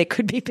I know there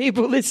could be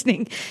people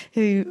listening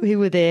who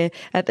were there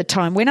at the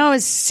time. When I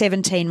was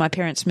 17, my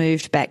parents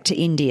moved back to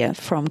India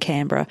from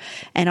Canberra,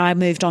 and I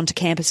moved on to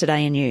campus at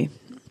ANU.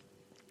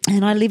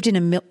 And I lived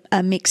in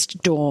a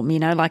mixed dorm, you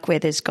know, like where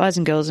there's guys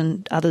and girls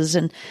and others.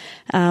 And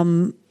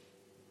I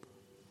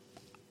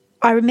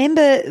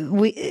remember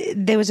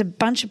there was a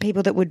bunch of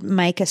people that would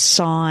make a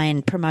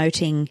sign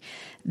promoting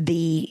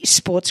the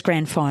sports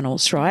grand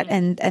finals, right?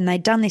 And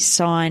they'd done this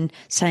sign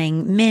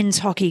saying men's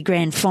hockey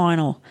grand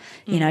final,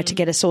 you know, to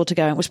get us all to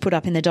go. It was put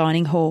up in the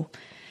dining hall.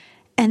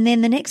 And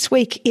then the next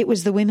week it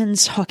was the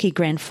women's hockey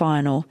grand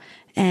final,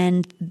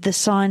 and the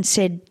sign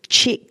said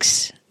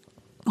chicks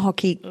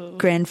hockey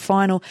grand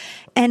final,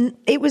 and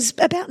it was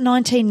about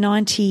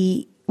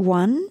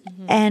 1991,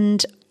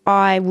 and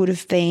I would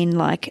have been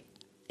like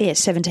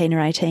 17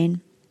 or 18,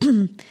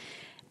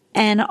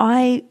 and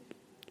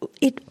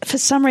for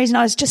some reason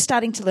I was just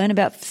starting to learn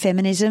about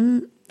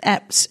feminism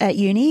at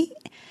uni,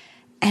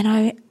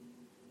 and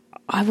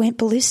I went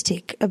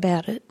ballistic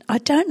about it. I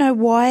don't know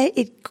why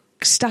it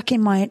stuck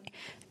in my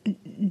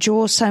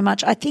jaw so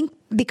much. I think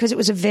because it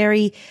was a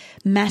very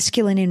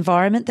masculine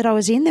environment that I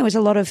was in. There was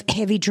a lot of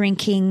heavy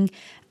drinking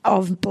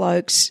of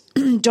blokes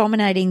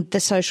dominating the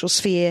social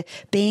sphere,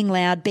 being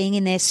loud, being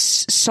in their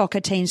soccer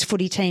teams,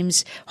 footy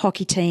teams,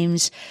 hockey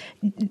teams,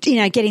 you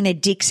know, getting their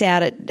dicks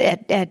out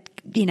at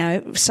you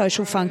know,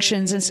 social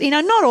functions, and, you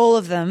know, not all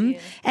of them. Yeah.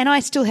 And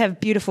I still have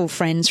beautiful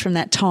friends from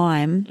that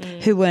time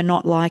who were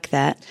not like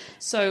that.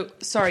 So,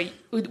 sorry,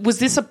 was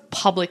this a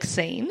public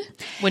scene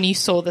when you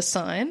saw the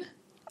sign?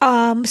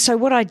 So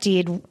what I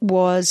did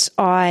was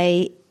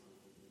I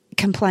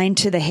complained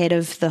to the head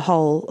of the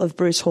whole of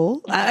Bruce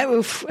Hall.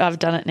 I've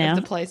done it now.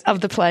 Of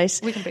the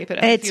place. We can beep it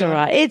out. It's all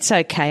right. It's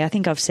okay. I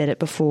think I've said it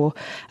before.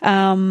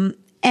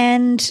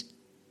 And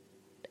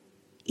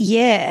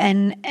yeah,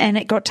 and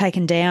it got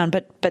taken down,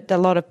 but a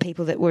lot of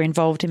people that were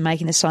involved in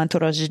making the sign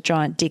thought I was a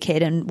giant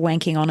dickhead and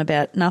wanking on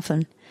about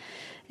nothing.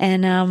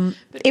 And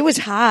it was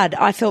hard.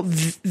 I felt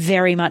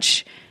very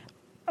much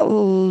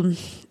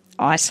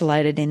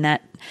isolated in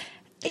that.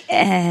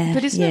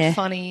 But isn't it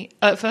funny?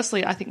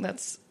 Firstly, I think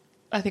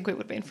we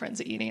would have been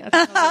friends at uni. Yay!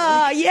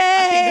 I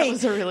think that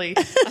was a really,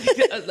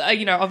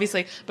 you know,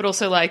 obviously, but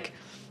also like,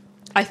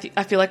 I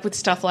feel like with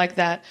stuff like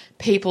that,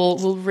 people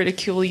will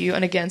ridicule you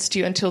and against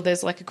you until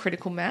there's like a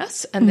critical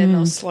mass, and then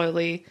they'll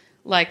slowly,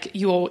 like,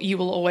 you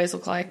will always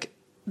look like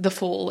the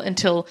fool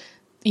until,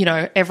 you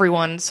know,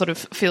 everyone sort of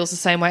feels the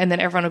same way, and then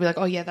everyone will be like,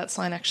 oh yeah, that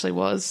sign actually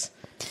was,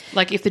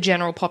 like, if the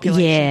general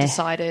population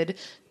decided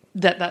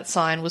that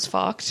sign was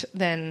fucked,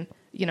 then,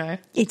 you know,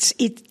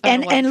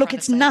 and look,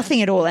 it's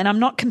nothing at all. And I'm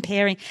not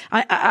comparing.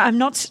 I'm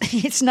not.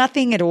 It's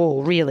nothing at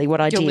all, really.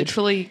 What I did. You're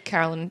literally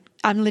Carolyn.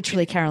 I'm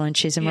literally Carolyn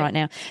Chisholm right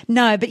now.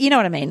 No, but you know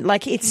what I mean.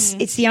 Like it's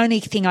the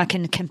only thing I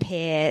can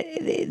compare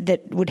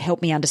that would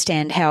help me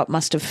understand how it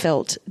must have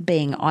felt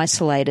being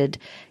isolated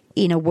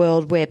in a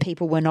world where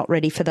people were not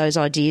ready for those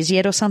ideas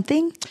yet, or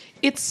something.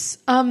 It's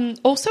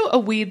also a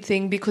weird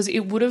thing because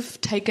it would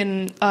have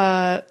taken,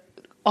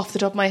 off the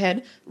top of my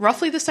head,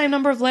 roughly the same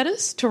number of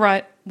letters to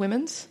write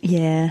women's.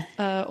 Yeah.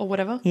 Or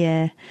whatever.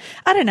 Yeah.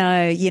 I don't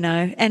know, you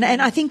know. And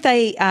I think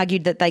they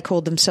argued that they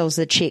called themselves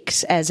the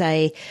Chicks as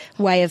a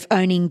way of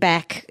owning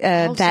back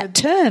that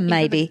term,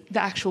 maybe.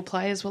 The actual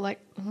players were like...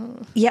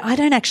 Yeah, I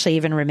don't actually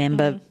even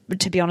remember,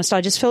 to be honest.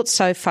 I just felt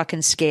so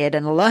fucking scared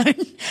and alone,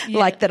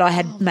 like that I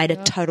had made a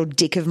total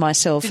dick of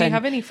myself. Did you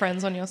have any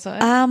friends on your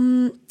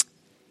side?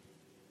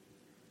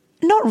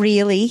 Not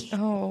really.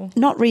 Oh.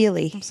 Not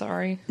really. I'm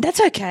sorry. That's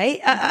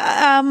okay.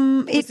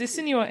 Was this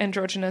in your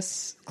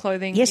androgynous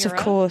clothing Yes, era?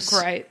 Of course.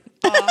 Great.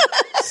 Oh,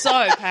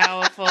 so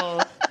powerful.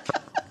 I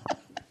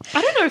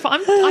don't know if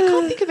I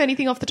can't think of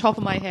anything off the top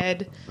of my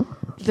head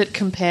that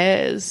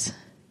compares.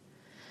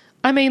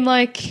 I mean,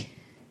 like...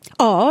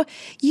 Oh,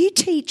 you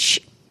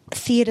teach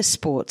theatre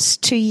sports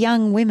to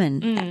young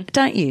women,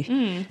 don't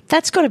you?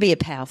 That's got to be a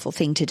powerful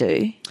thing to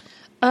do.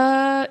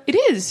 It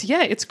is.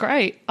 Yeah, it's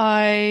great.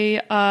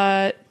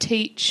 I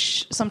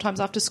teach sometimes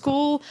after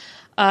school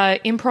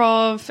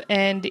improv,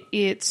 and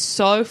it's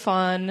so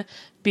fun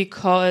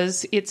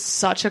because it's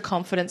such a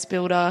confidence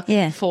builder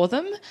for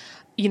them.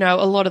 You know,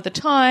 a lot of the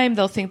time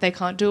they'll think they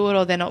can't do it,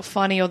 or they're not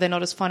funny, or they're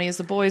not as funny as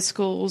the boys'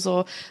 schools,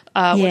 or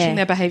watching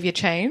their behaviour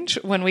change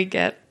when we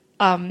get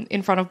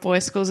in front of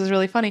boys' schools is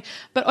really funny.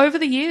 But over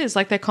the years,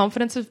 like, their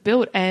confidence have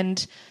built,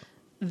 and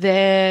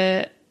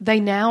they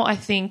now, I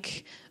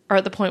think, are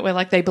at the point where,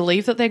 like, they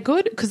believe that they're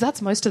good, because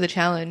that's most of the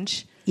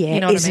challenge. Yeah, you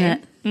know isn't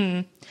what I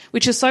mean?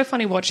 Which is so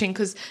funny watching,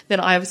 because then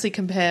I obviously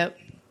compare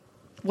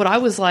what I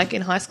was like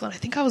in high school, and I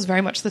think I was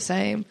very much the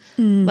same.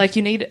 Like,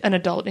 you need an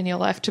adult in your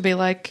life to be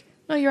like,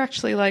 no, you're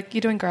actually, like,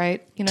 you're doing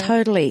great, you know?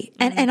 Totally.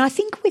 And I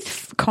think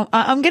with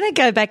I'm going to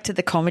go back to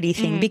the comedy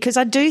thing, because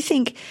I do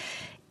think,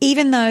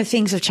 even though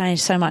things have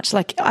changed so much,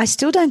 like, I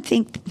still don't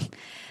think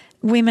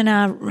women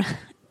are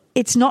 –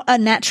 it's not a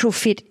natural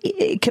fit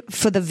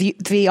for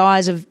the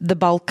eyes of the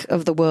bulk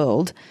of the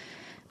world.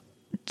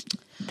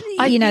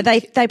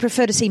 They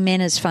prefer to see men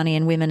as funny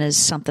and women as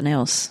something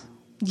else.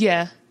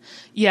 Yeah.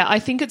 Yeah, I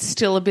think it's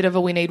still a bit of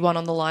a we need one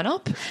on the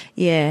lineup.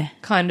 Yeah.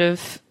 Kind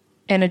of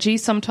energy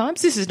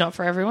sometimes. This is not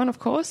for everyone, of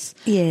course.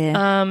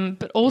 Yeah.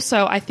 But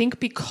also I think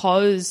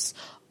because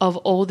of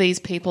all these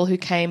people who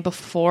came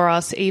before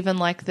us, even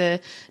like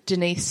the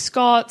Denise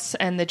Scotts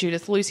and the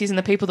Judith Lucys and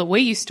the people that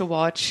we used to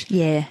watch,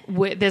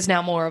 there's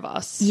now more of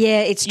us.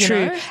 Yeah, it's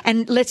true. Know?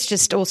 And let's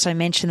just also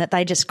mention that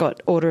they just got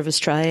Order of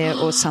Australia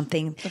or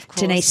something. Of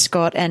course. Denise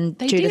Scott and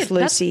Judith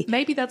Lucy.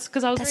 Maybe that's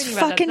because I was reading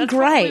about fucking that. That's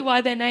great. probably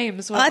why their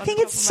names were I think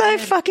it's so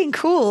fucking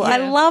cool. Yeah. I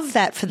love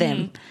that for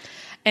them.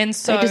 And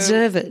so they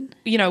deserve it.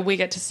 You know, we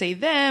get to see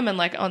them and,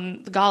 like,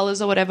 on the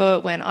galas or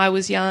whatever when I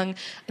was young,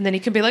 and then you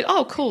can be like,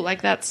 oh, cool,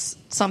 like, that's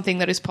something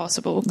that is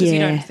possible, because you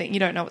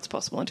don't know it's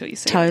possible until you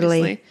see it.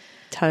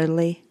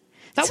 Totally.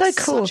 That so was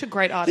cool. Such a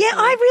great article. Yeah,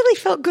 I really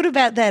felt good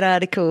about that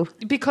article,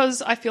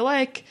 because I feel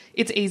like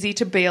it's easy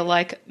to be a,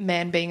 like,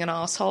 man being an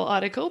asshole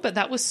article, but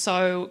that was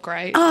so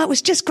great. Oh, it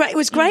was just great. It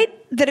was great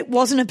that it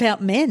wasn't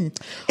about men.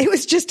 It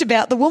was just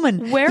about the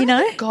woman. Where you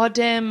know, are the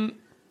goddamn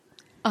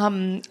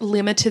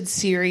limited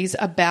series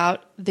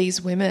about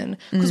these women?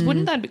 Because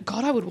wouldn't that be,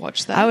 God, I would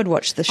watch that. I would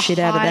watch the shit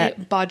out of that.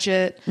 High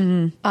budget,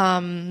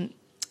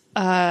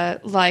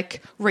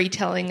 like,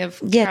 retelling of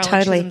Carolyn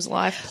Chisholm's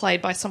life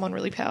played by someone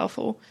really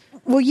powerful.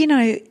 Well, you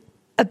know,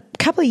 a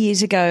couple of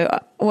years ago,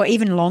 or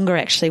even longer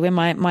actually, when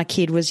my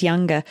kid was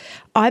younger,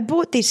 I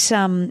bought this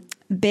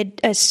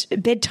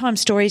bedtime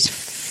stories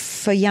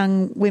for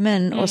young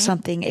women or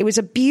something. It was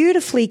a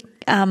beautifully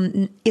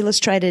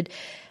illustrated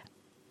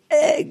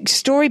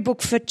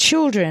storybook for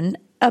children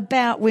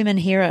about women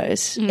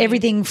heroes.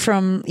 Everything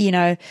from, you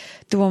know,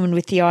 the woman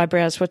with the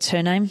eyebrows, what's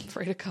her name?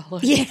 Frida Kahlo.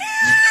 Yeah.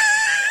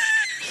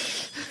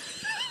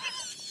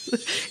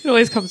 It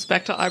always comes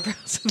back to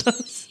eyebrows with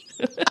us.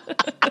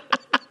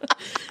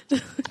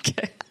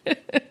 Okay.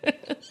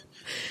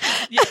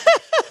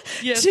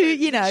 Yeah. To,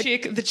 you know.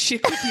 The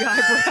chick with the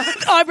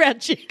eyebrows. Eyebrow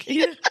chick.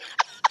 Yeah.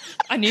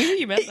 I knew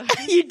you meant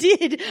that. You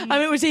did. I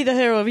mean, it was either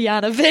her or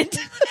Rihanna Vent.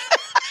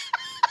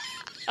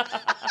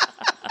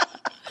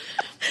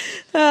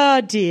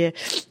 Oh, dear.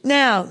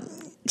 Now,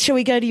 shall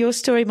we go to your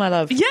story, my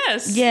love?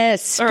 Yes.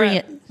 Yes, All bring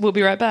right. it. We'll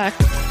be right back.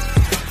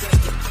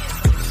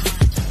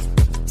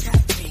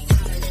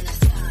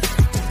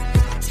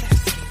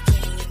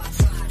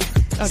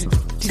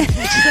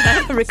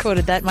 I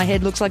recorded that. My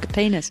head looks like a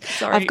penis.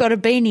 Sorry. I've got a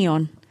beanie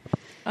on.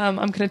 I'm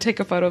going to take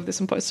a photo of this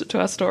and post it to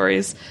our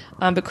stories.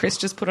 But Chris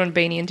just put on a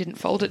beanie and didn't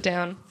fold it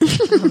down.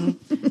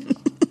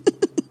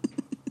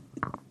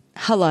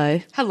 Hello.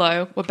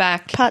 We're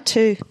back. Part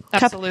 2.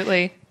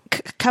 Absolutely.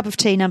 Cup of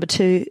tea number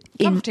 2.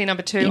 Cup of tea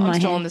number 2. I'm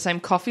still on the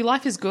same coffee.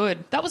 Life is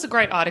good. That was a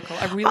great article.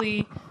 I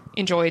really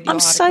enjoyed your article. I'm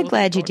so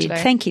glad you did.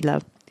 Today. Thank you,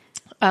 love.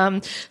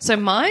 So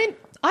mine,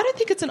 I don't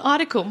think it's an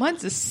article.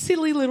 Mine's a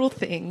silly little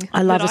thing.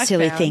 I love a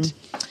silly thing.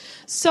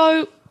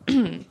 So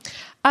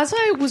as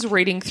I was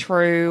reading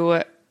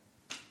through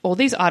all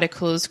these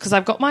articles, because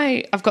I've got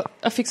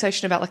a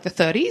fixation about, like, the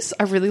 30s.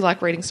 I really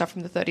like reading stuff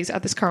from the 30s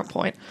at this current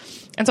point.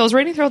 And so I was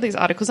reading through all these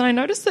articles, and I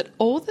noticed that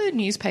all the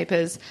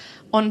newspapers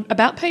on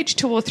about page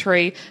 2 or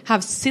 3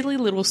 have silly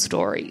little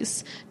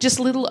stories, just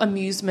little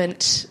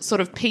amusement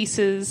sort of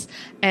pieces.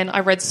 And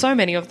I read so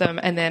many of them,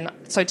 and then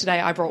so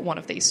today I brought one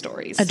of these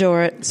stories.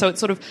 Adore it. So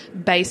it's sort of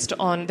based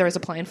on, there is a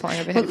plane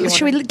flying overhead. Well,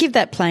 should we give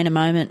that plane a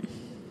moment?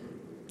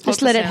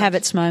 Just let it have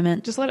its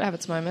moment. Just let it have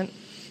its moment.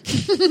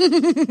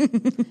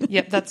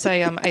 Yep, that's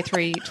a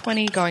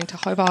A320 going to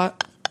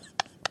Hobart.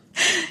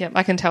 Yep,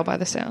 I can tell by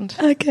the sound.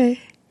 Okay.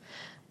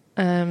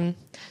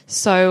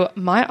 So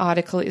my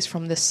article is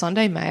from the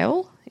Sunday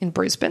Mail in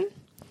Brisbane,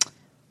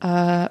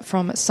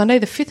 from Sunday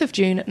the 5th of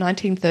June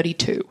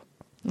 1932.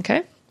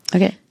 Okay?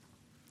 Okay.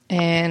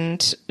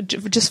 And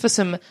just for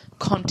some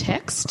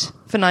context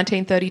for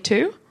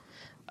 1932,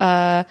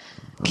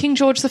 King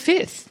George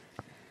V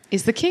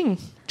is the king.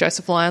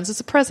 Joseph Lyons is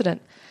the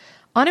president.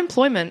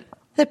 Unemployment...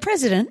 The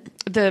president?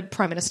 The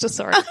Prime Minister,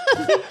 sorry.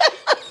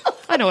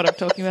 I know what I'm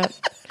talking about.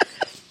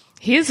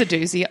 Here's a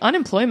doozy.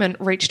 Unemployment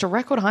reached a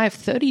record high of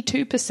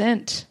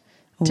 32%.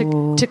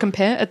 To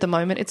compare, at the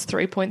moment, it's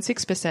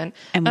 3.6%.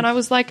 And I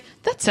was like,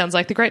 that sounds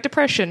like the Great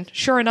Depression.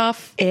 Sure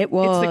enough, it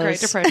was. It's the Great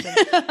Depression,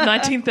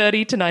 1930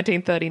 to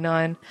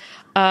 1939.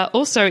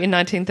 Also in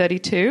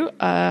 1932,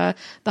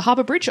 the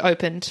Harbour Bridge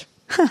opened.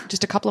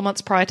 Just a couple of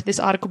months prior to this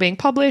article being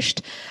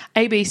published.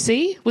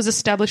 ABC was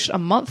established a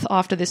month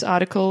after this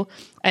article.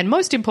 And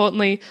most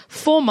importantly,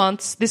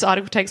 this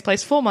article takes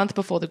place 4 months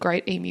before the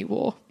Great Emu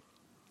War.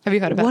 Have you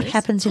heard about what this?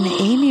 happens in the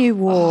Emu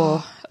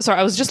War? Sorry,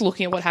 I was just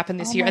looking at what happened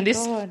this year. And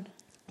God.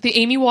 The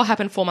Emu War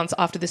happened 4 months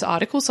after this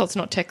article, so it's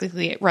not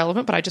technically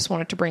relevant, but I just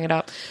wanted to bring it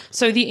up.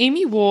 So the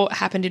Emu War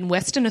happened in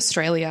Western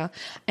Australia,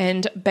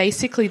 and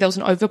basically there was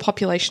an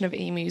overpopulation of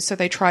emus, so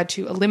they tried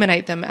to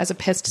eliminate them as a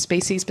pest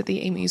species, but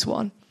the emus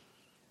won.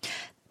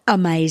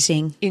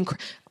 Amazing.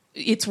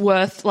 It's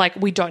worth,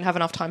 we don't have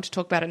enough time to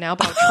talk about it now,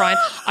 but I'll try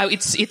and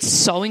it's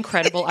so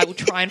incredible. I will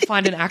try and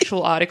find an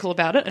actual article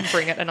about it and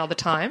bring it another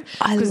time,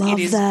 because it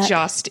is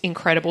just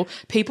incredible.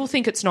 People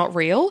think it's not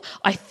real.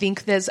 I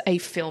think there's a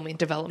film in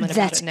development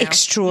about it now. That's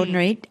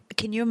extraordinary.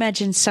 Can you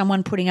imagine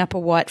someone putting up a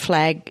white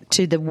flag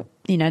to the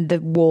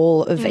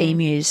wall of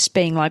emus,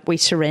 being like, we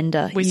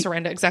surrender? We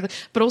surrender, exactly.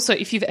 But also,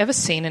 if you've ever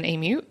seen an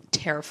emu,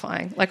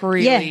 terrifying,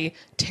 really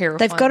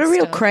terrifying. They've got a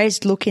real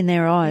crazed look in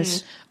their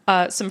eyes.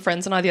 Some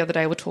friends and I the other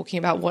day were talking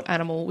about what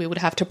animal we would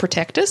have to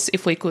protect us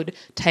if we could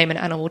tame an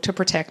animal to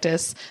protect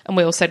us, and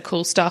we all said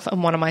cool stuff,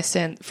 and one of my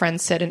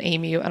friends said an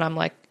emu, and I'm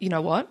like, you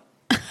know what?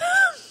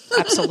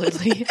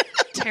 Absolutely.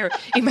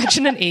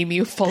 Imagine an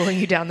emu following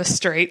you down the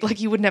street.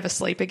 You would never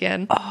sleep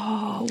again.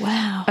 Oh,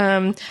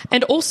 wow.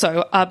 And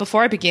also,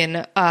 before I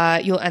begin,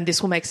 and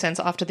this will make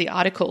sense after the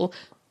article,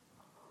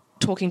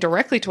 talking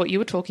directly to what you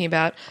were talking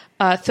about,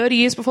 30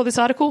 years before this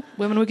article,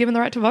 women were given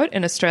the right to vote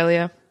in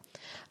Australia.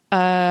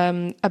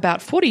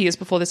 About 40 years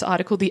before this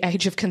article, the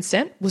age of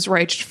consent was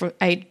raised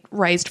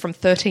from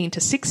 13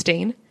 to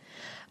 16.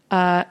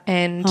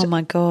 And oh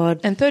my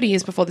God. And 30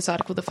 years before this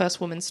article, the first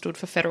woman stood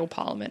for federal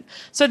parliament.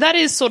 So that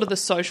is sort of the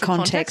social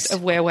context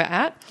of where we're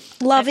at.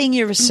 Loving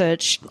your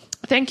research.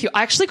 Thank you.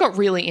 I actually got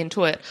really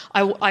into it.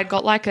 I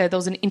got there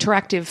was an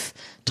interactive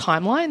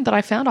timeline that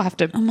I found. I have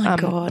to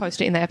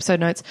post it in the episode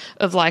notes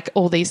of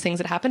all these things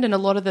that happened, and a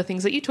lot of the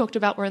things that you talked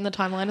about were in the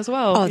timeline as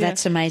well. Oh,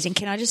 that's amazing.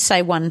 Can I just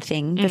say one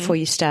thing before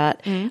you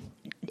start?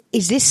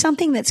 Is this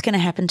something that's going to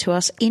happen to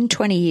us in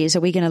 20 years? Are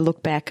we going to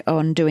look back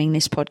on doing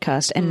this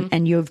podcast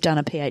and you've done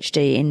a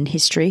PhD in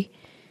history?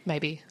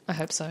 Maybe. I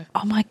hope so.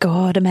 Oh, my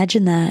God.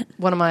 Imagine that.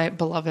 One of my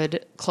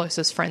beloved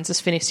closest friends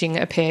is finishing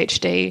a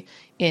PhD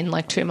in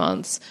 2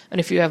 months. And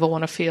if you ever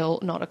want to feel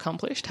not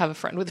accomplished, have a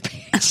friend with a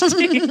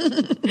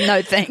PhD.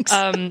 No, thanks.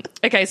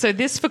 Okay, so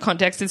this, for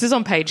context, this is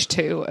on page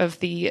 2 of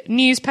the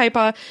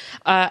newspaper.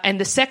 And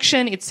the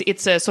section, it's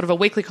a sort of a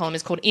weekly column,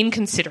 is called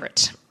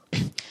Inconsiderate.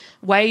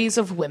 Ways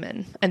of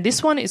Women. And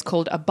this one is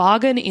called A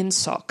Bargain in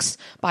Socks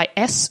by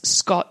S.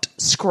 Scott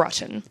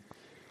Scruton.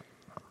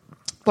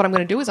 What I'm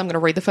going to do is I'm going to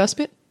read the first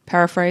bit,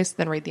 paraphrase,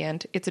 then read the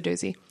end. It's a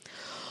doozy.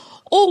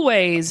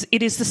 Always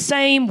it is the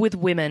same with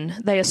women.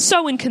 They are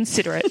so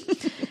inconsiderate.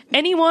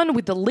 Anyone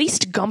with the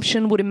least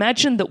gumption would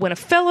imagine that when a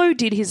fellow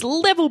did his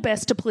level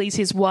best to please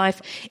his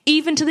wife,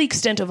 even to the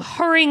extent of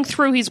hurrying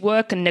through his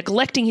work and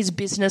neglecting his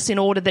business in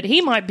order that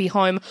he might be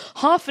home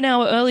half an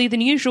hour earlier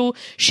than usual,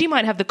 she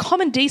might have the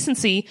common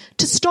decency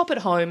to stop at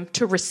home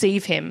to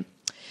receive him.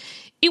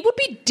 It would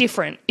be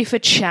different if a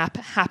chap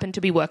happened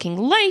to be working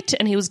late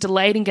and he was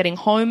delayed in getting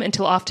home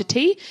until after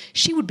tea.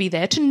 She would be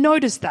there to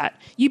notice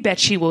that. You bet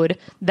she would.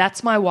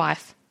 That's my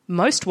wife.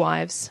 Most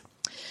wives.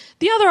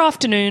 The other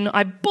afternoon,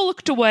 I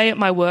bullocked away at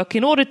my work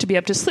in order to be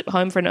able to slip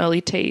home for an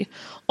early tea.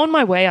 On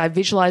my way, I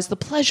visualised the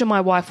pleasure my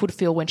wife would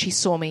feel when she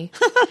saw me.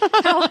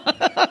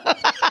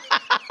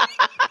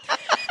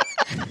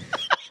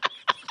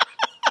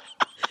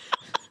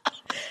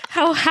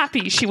 How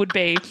happy she would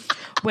be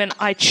when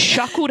I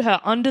chuckled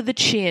her under the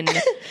chin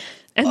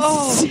and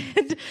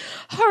said,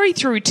 "Hurry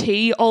through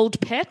tea, old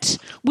pet.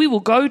 We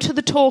will go to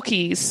the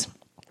talkies."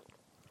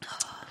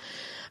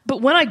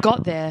 But when I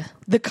got there,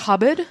 the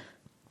cupboard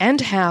and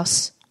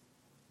house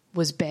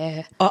was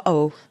bare.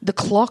 Uh-oh. The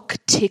clock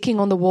ticking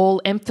on the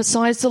wall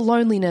emphasised the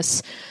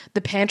loneliness.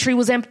 The pantry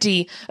was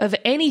empty of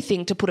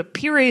anything to put a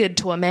period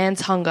to a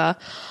man's hunger.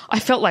 I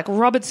felt like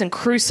Robinson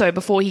Crusoe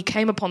before he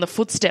came upon the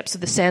footsteps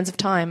of the sands of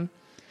time.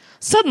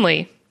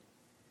 Suddenly,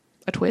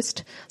 a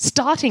twist,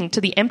 starting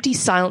to the empty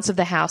silence of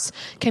the house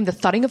came the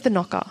thudding of the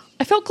knocker.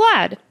 I felt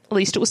glad. At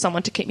least it was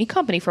someone to keep me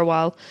company for a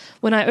while.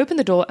 When I opened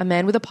the door, a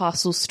man with a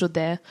parcel stood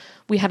there.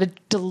 We had a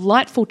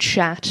delightful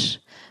chat.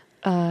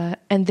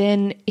 And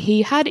then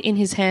he had in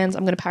his hands,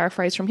 I'm going to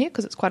paraphrase from here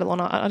because it's quite a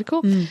long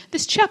article,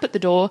 this chap at the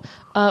door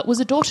was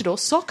a door-to-door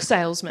sock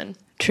salesman.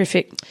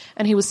 Terrific.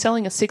 And he was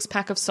selling a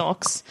 6-pack of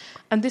socks.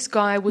 And this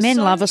guy was... Men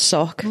love a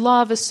sock.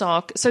 Love a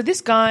sock. So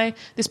this guy,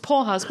 this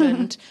poor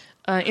husband...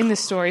 in this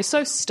story,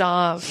 so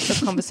starved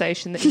of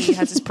conversation that he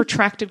has this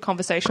protracted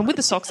conversation with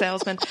the sock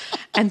salesman,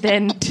 and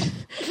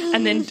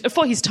then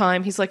for his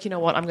time, he's like, you know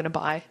what, I'm going to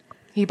buy.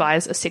 He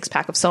buys a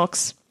 6-pack of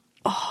socks.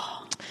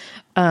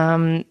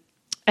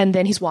 And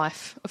then his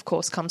wife, of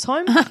course, comes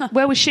home.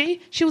 Where was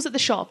she? She was at the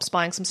shops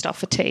buying some stuff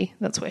for tea.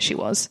 That's where she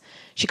was.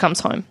 She comes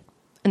home,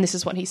 and this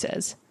is what he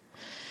says.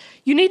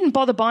 "You needn't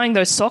bother buying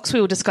those socks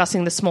we were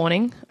discussing this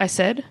morning," I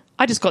said.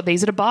 "I just got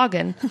these at a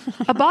bargain."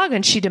 "A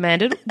bargain?" she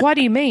demanded. "Why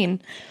do you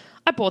mean?"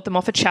 "I bought them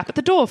off a chap at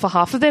the door for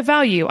half of their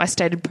value," I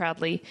stated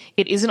proudly.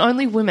 It isn't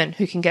only women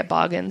who can get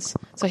bargains.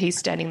 So he's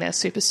standing there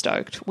super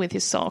stoked with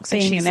his socks.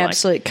 Being an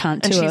absolute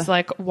cunt to And her. she's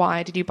like,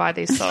 "Why did you buy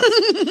these socks?"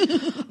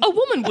 "A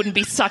woman wouldn't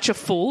be such a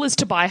fool as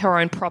to buy her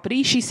own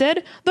property," she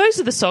said.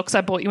 "Those are the socks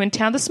I bought you in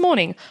town this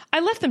morning.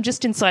 I left them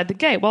just inside the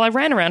gate while I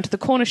ran around to the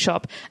corner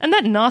shop, and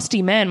that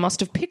nasty man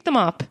must have picked them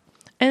up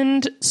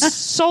and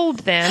sold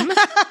them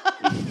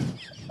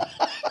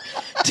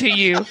to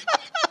you.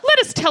 Let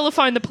us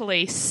telephone the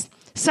police."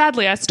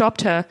 Sadly, I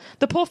stopped her.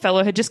 The poor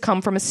fellow had just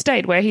come from a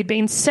state where he'd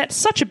been set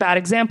such a bad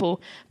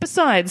example.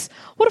 Besides,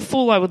 what a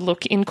fool I would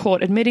look in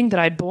court admitting that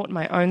I'd bought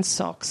my own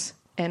socks.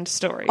 End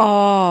story.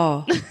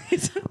 Oh.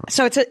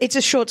 So it's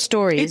a short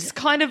story.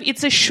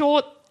 It's a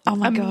short,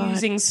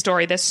 amusing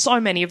story. There's so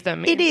many of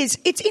them. It is.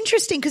 It's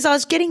interesting because I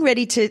was getting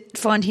ready to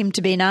find him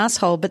to be an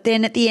asshole, but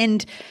then at the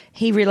end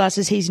he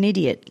realises he's an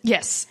idiot.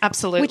 Yes,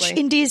 absolutely. Which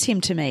endears him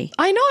to me.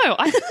 I know.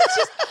 I think it's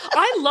just,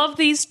 I love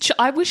these.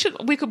 I wish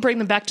we could bring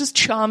them back. Just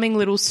charming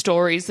little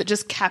stories that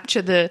just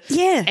capture the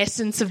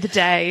essence of the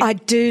day. I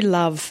do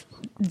love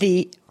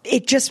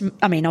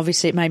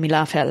obviously it made me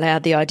laugh out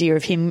loud, the idea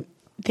of him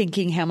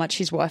thinking how much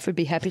his wife would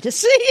be happy to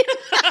see him.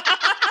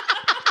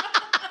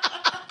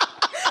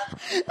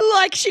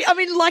 Like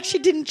she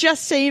didn't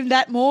just see him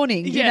that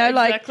morning,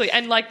 exactly.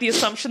 And like the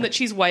assumption that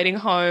she's waiting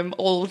home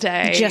all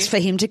day just for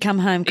him to come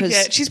home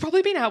because she's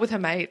probably been out with her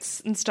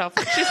mates and stuff.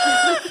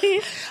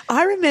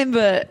 I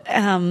remember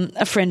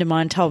a friend of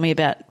mine told me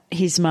about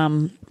his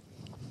mum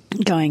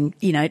going,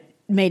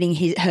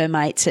 meeting her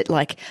mates at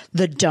like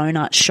the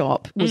donut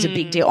shop was a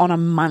big deal on a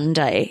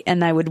Monday,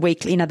 and they would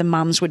weekly, the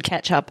mums would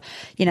catch up.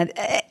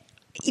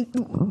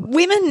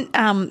 Women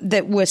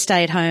that were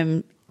stay at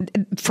home,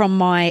 from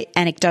my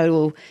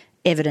anecdotal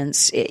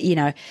evidence,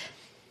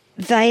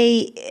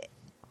 they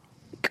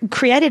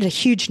created a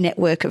huge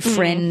network of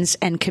friends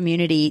and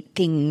community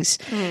things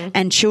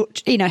and,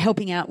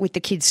 helping out with the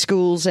kids'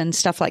 schools and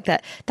stuff like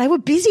that. They were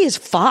busy as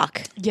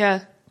fuck.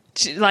 Yeah.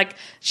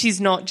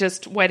 She's not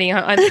just waiting.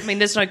 I mean,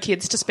 there's no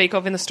kids to speak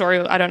of in the story.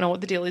 I don't know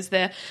what the deal is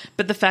there.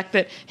 But the fact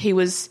that he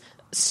was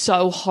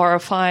so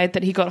horrified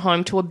that he got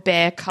home to a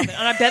bare cupboard,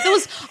 and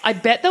I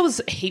bet there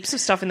was heaps of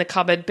stuff in the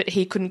cupboard, but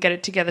he couldn't get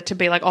it together to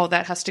be like, oh,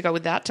 that has to go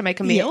with that to make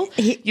a meal.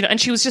 And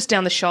she was just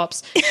down the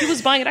shops. She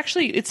was buying it.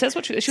 Actually, it says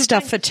what she was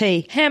stuff for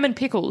tea, ham and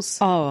pickles.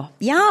 Oh,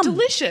 yum,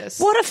 delicious!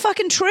 What a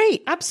fucking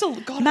treat!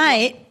 Absolutely, God,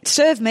 mate.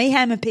 Serve me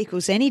ham and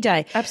pickles any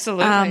day.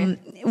 Absolutely.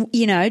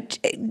 A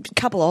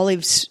couple of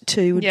olives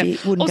too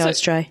wouldn't go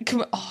astray. A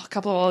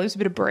couple of olives, a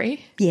bit of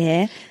brie.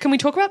 Yeah. Can we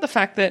talk about the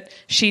fact that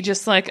she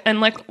just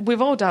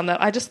we've all done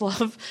that. I just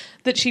love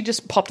that she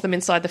just popped them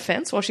inside the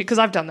fence because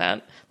I've done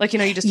that.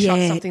 You just chuck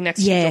something next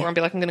to the door and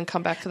be like, I'm going to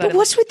come back for that. But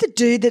what's with the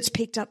dude that's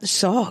picked up the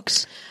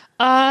socks?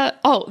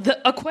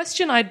 A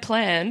question I'd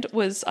planned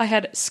was I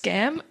had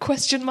scam ?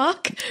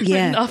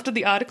 Written after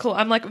the article.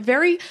 I'm like,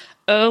 very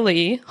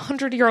early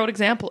 100-year-old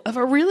example of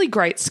a really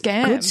great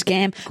scam. Good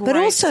scam. But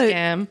also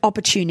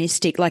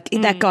opportunistic.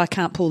 That guy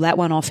can't pull that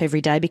one off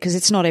every day because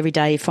it's not every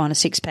day you find a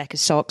 6-pack of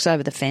socks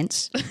over the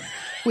fence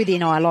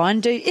within eye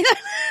line. Do you know?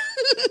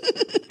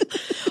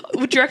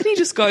 Do you reckon he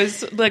just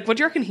goes, what do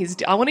you reckon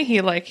I want to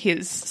hear,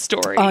 his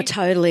story. Oh,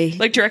 totally.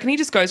 Do you reckon he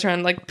just goes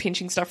around,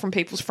 pinching stuff from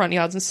people's front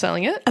yards and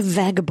selling it? A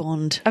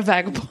vagabond.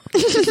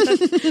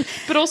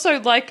 But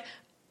also,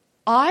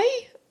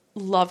 I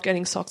love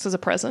getting socks as a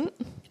present.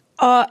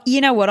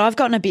 You know what? I've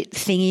gotten a bit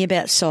thingy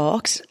about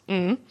socks.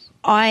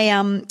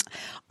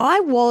 I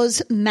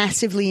was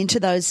massively into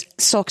those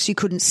socks you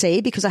couldn't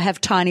see because I have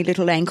tiny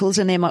little ankles,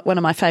 and they're one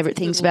of my favourite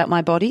things about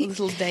my body.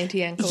 Little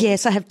dainty ankles.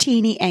 Yes, I have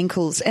teeny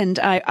ankles, and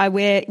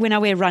when I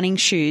wear running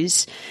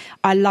shoes,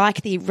 I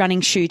like the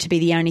running shoe to be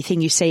the only thing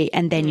you see,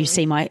 and then you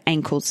see my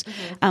ankles.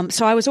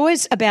 So I was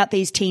always about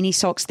these teeny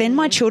socks. Then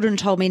my children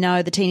told me,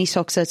 no, the teeny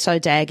socks are so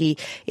daggy.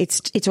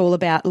 It's all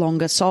about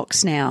longer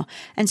socks now.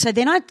 And so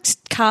then I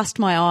cast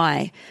my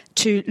eye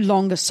to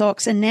longer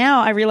socks, and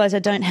now I realise I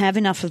don't have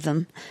enough of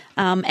them.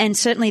 And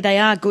certainly they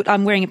are good.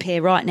 I'm wearing a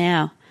pair right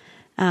now.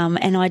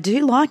 And I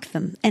do like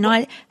them.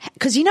 And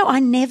because I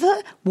never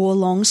wore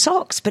long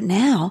socks, but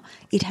now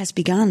it has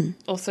begun.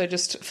 Also,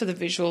 just for the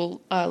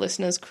visual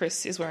listeners,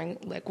 Chris is wearing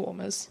leg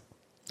warmers.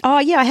 Oh,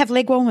 yeah, I have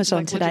leg warmers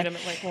on today.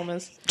 Legitimate leg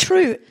warmers.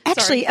 True.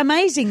 Actually,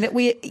 amazing that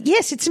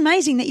it's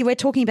amazing that you were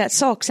talking about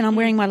socks and I'm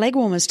wearing my leg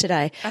warmers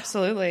today.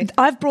 Absolutely.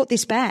 I've brought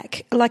this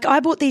back. I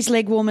bought these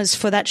leg warmers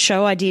for that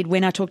show I did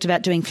when I talked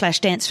about doing flash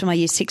dance for my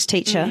Year 6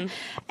 teacher.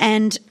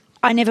 And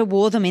I never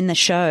wore them in the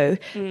show,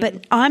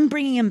 but I'm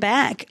bringing them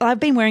back. I've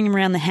been wearing them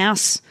around the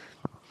house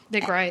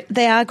They're great.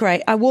 They are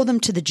great. I wore them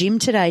to the gym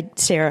today,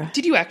 Sarah.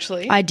 Did you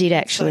actually? I did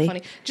actually. So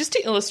funny. Just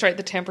to illustrate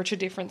the temperature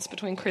difference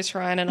between Chris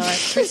Ryan and I,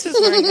 Chris is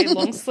wearing a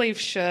long sleeve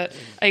shirt,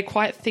 a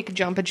quite thick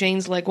jumper,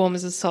 jeans, leg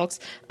warmers as socks,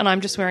 and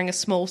I'm just wearing a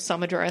small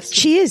summer dress.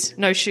 She is.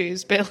 No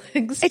shoes, bare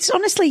legs. It's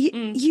honestly,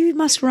 you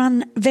must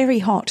run very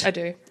hot. I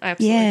do. I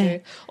absolutely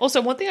do.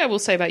 Also, one thing I will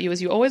say about you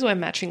is you always wear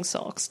matching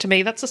socks. To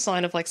me, that's a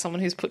sign of like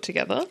someone who's put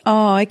together.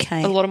 Oh,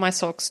 okay. A lot of my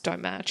socks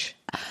don't match.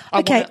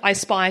 Okay. I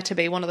aspire to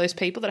be one of those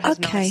people that has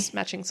nice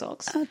matching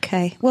socks.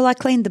 Okay. Well, I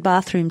cleaned the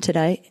bathroom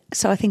today,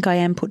 so I think I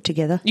am put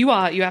together. You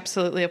are. You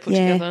absolutely are put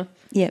together.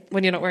 Yep.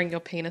 When you're not wearing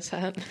your penis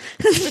hat.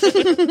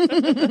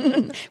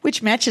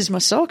 Which matches my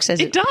socks,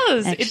 as it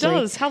does. actually. It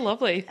does. How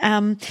lovely.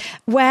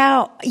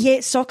 Wow.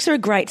 Yeah, socks are a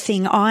great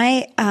thing.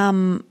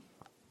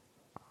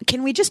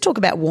 Can we just talk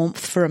about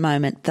warmth for a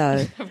moment,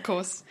 though? Of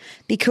course.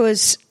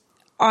 Because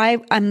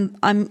I'm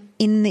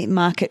in the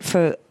market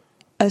for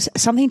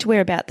something to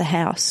wear about the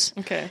house.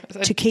 Okay.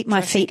 To keep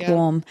my feet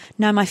warm.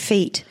 No, my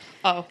feet.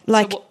 Oh,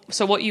 like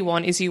so what you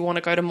want is you want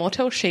to go to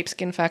Mortel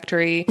Sheepskin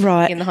Factory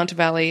in the Hunter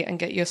Valley and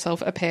get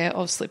yourself a pair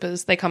of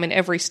slippers. They come in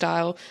every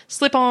style: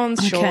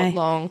 slip-ons, short,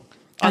 long.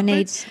 I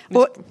need.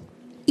 Well,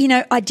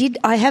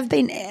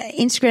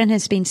 Instagram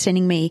has been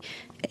sending me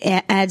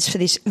ads for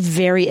this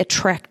very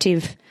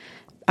attractive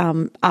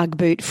Ugg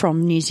boot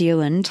from New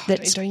Zealand.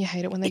 Don't you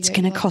hate it when they? It's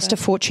going to cost a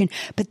fortune,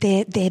 but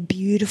they're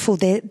beautiful.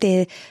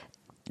 They're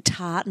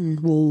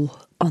tartan wool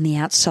on the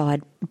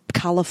outside,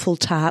 colourful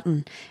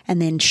tartan,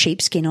 and then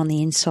sheepskin on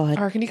the inside.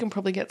 I reckon you can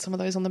probably get some of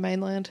those on the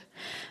mainland.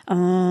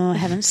 I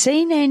haven't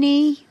seen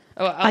any.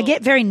 I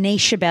get very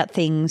niche about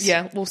things.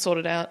 Yeah, we'll sort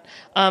it out.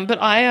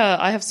 But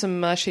I have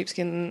some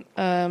sheepskin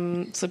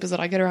slippers that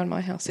I get around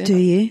my house in. Do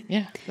you?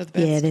 Yeah, they're the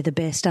best. Yeah, they're the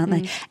best, aren't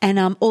they? And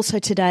also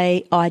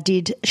today I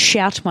did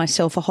shout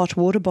myself a hot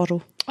water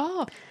bottle.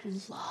 Oh,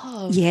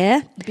 love.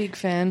 Yeah. Big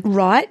fan.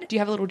 Right. Do you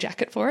have a little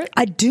jacket for it?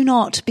 I do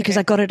not, because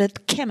I got it at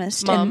the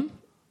chemist. Mum,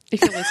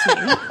 if you're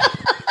listening,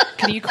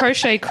 can you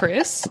crochet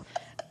Chris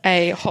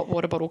a hot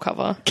water bottle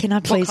cover? Can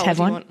I please have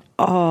one?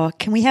 Oh,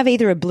 can we have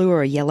either a blue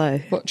or a yellow?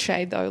 What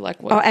shade though?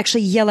 Like what? Oh,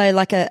 actually yellow,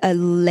 like a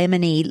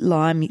lemony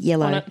lime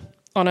yellow.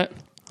 On it.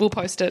 We'll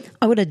post it.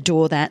 I would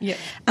adore that. Yeah.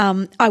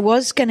 I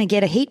was going to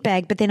get a heat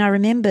bag, but then I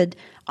remembered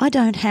I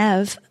don't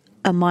have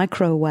a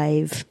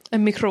microwave. A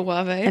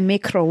microwave. A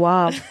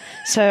microwave.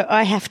 So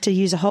I have to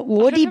use a hot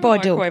water bottle.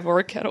 A microwave or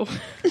a kettle.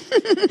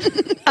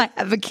 I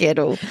have a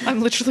kettle.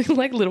 I'm literally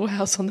like Little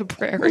House on the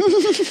Prairie.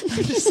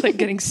 I'm just like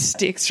getting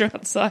sticks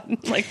outside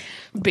and like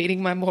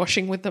beating my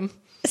washing with them.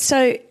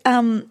 So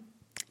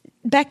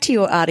back to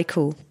your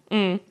article.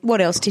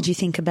 What else did you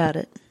think about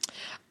it?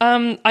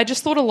 I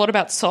just thought a lot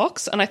about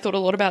socks, and I thought a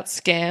lot about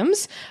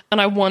scams, and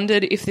I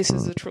wondered if this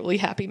is a truly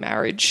happy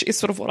marriage is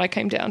sort of what I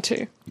came down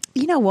to.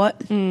 You know what?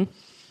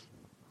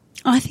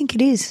 I think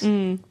it is.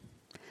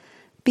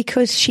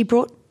 Because she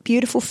brought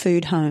beautiful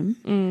food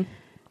home.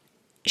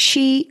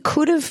 She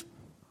could have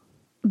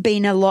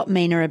been a lot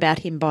meaner about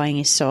him buying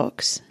his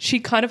socks. She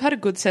kind of had a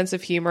good sense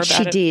of humour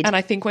about it. She did. And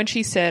I think when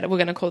she said, we're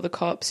going to call the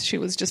cops, she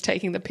was just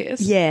taking the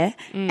piss. Yeah.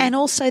 And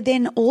also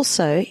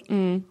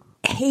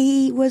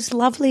he was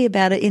lovely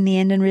about it in the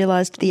end and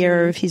realised the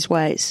error of his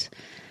ways.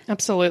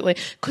 Absolutely.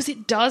 Because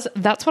it does,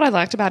 that's what I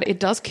liked about it. It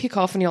does kick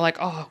off and you're like,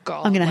 oh,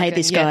 God. I'm going to hate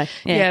this guy.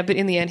 Yeah, but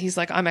in the end, he's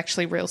like, I'm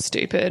actually real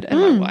stupid and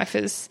my wife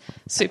is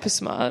super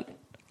smart.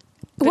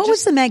 What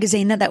was the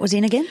magazine that was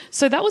in again?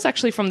 So that was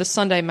actually from the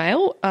Sunday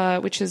Mail,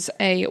 which is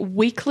a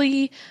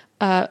weekly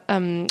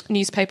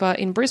newspaper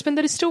in Brisbane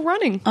that is still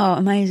running. Oh,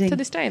 amazing. To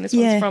this day. And this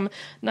one's from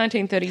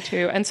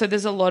 1932. And so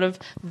there's a lot of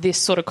this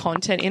sort of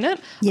content in it,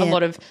 a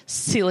lot of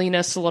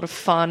silliness, a lot of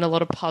fun, a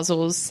lot of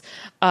puzzles.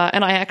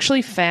 And I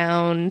actually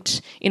found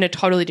in a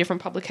totally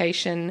different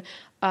publication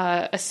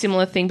a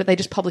similar thing, but they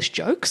just publish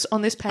jokes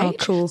on this page. Oh,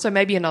 cool. So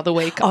maybe another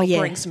week I'll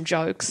bring some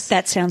jokes.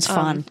 That sounds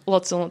fun.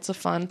 Lots and lots of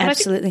fun. But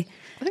absolutely.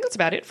 I think that's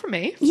about it from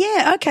me.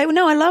 Yeah, okay. Well,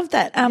 no, I love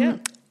that.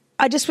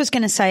 I just was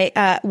going to say,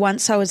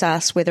 once I was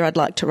asked whether I'd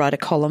like to write a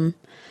column,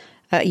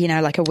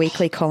 like a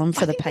weekly column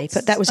for the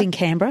paper. That was in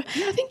Canberra.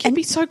 Yeah, I think you'd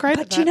be so great at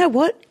that. But you know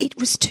what? It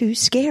was too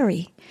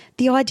scary.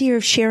 The idea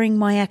of sharing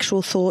my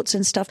actual thoughts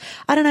and stuff.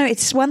 I don't know.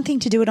 It's one thing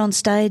to do it on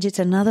stage. It's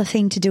another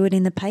thing to do it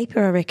in the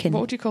paper, I reckon.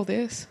 What would you call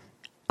this?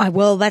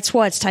 Well, that's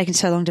why it's taken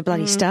so long to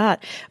bloody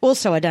start.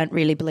 Also, I don't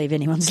really believe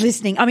anyone's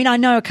listening. I mean, I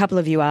know a couple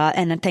of you are,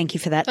 and thank you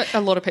for that.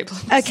 A lot of people.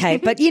 Okay,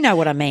 but you know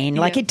what I mean.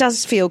 Like, it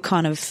does feel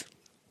kind of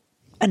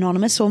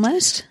anonymous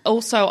almost.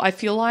 Also, I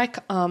feel like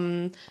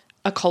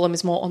a column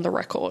is more on the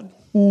record.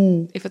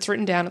 If it's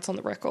written down, it's on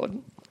the record.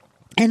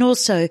 And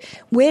also,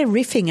 we're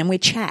riffing and we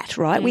chat,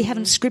 right? We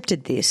haven't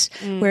scripted this.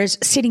 Whereas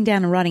sitting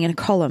down and writing in a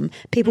column,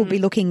 people will be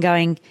looking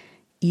going,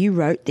 you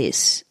wrote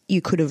this.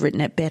 You could have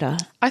written it better.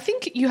 I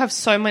think you have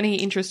so many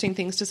interesting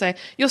things to say.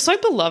 You're so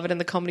beloved in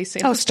the comedy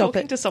scene. Oh, I was stop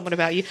talking it. to someone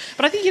about you.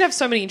 But I think you'd have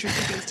so many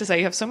interesting things to say.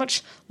 You have so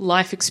much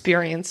life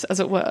experience, as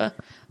it were.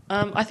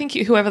 I think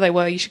whoever they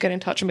were, you should get in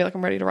touch and be like,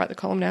 I'm ready to write the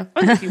column now.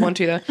 Only if you want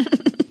to, though.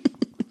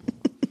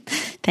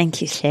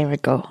 Thank you, Sarah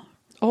Gore.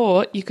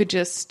 Or you could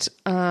just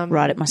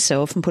Write it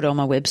myself and put it on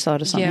my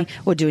website or something,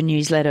 or do a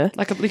newsletter.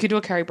 we could do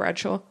a Carrie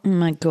Bradshaw. Oh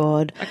my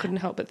God! I couldn't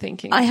help but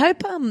thinking. I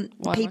hope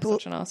why people. am I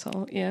such an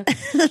asshole? Yeah.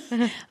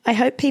 I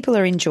hope people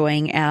are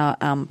enjoying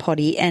our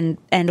potty and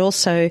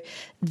also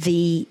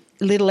the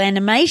little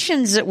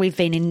animations that we've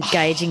been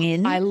engaging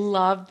in. I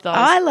love those.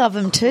 I love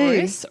them too.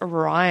 Chris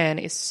Ryan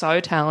is so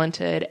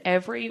talented.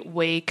 Every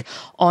week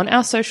on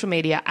our social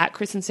media at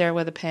Chris and Sarah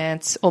Wear the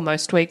Pants, or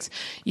most weeks,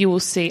 you will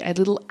see a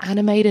little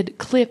animated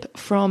clip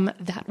from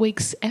that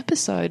week's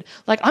episode.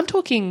 Like, I'm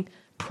talking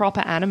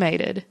proper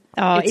animated.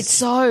 Oh, it's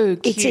so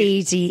cute. It's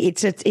easy.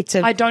 It's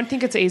a. I don't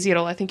think it's easy at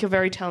all. I think you're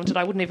very talented.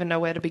 I wouldn't even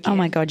know where to begin. Oh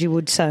my God, you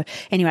would. So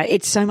anyway,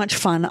 it's so much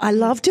fun. I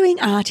love doing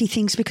arty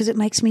things because it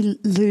makes me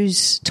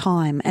lose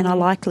time, and I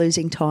like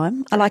losing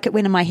time. I like it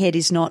when my head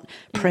is not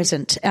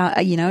present.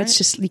 It's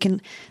just you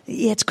can.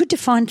 Yeah, it's good to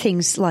find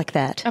things like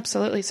that.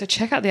 Absolutely. So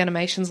check out the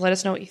animations. Let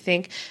us know what you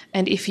think,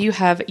 and if you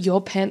have your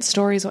pants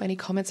stories or any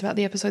comments about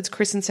the episodes,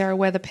 Chris and Sarah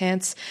Wear the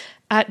Pants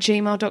at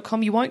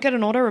gmail.com. You won't get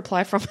an auto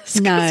reply from us.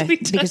 No,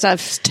 because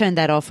I've turned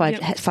that off.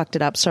 I fucked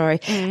it up. Sorry.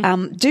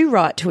 Do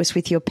write to us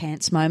with your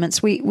pants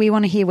moments. We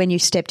want to hear when you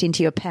stepped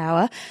into your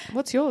power.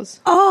 What's yours?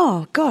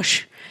 Oh,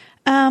 gosh.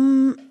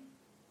 Boy,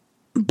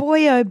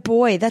 oh,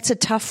 boy. That's a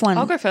tough one.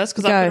 I'll go first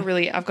because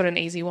I've got an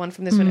easy one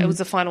from this one. It was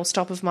the final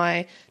stop of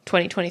my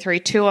 2023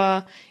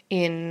 tour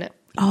in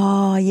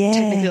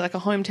technically like a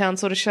hometown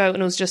sort of show,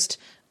 and it was just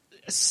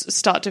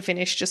start to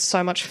finish, just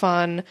so much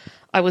fun.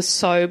 I was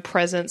so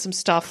present. Some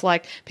stuff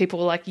like people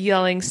were like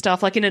yelling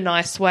stuff like in a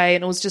nice way,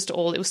 and it was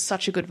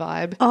such a good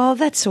vibe. Oh,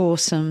 that's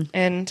awesome.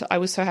 And I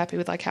was so happy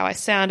with like how I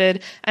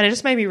sounded, and it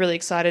just made me really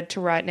excited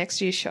to write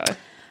next year's show.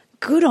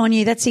 Good on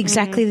you. That's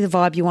exactly the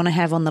vibe you want to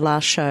have on the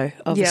last show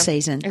of the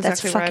season. Exactly.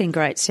 That's fucking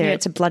great, Sarah. Yeah.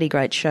 It's a bloody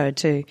great show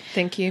too.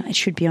 Thank you. It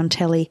should be on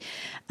telly.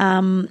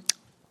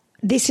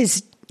 This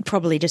is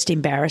probably just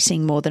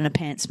embarrassing more than a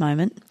pants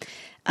moment.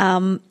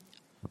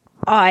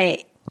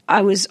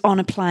 I was on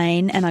a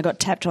plane and I got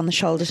tapped on the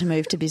shoulder to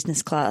move to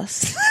business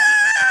class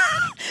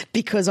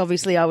because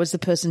obviously I was the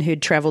person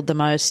who'd travelled the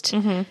most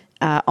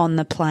on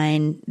the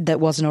plane that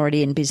wasn't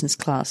already in business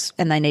class,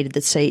 and they needed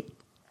the seat.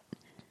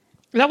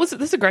 This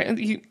is great.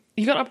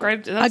 You got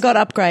upgraded. I got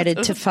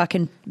upgraded to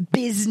fucking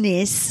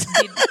business.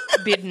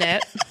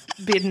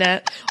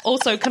 Bidnet.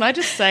 Also, can I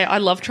just say I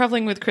love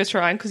travelling with Chris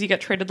Ryan because you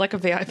get treated like a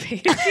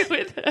VIP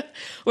with her.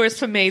 Whereas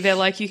for me, they're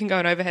like, you can go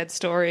in overhead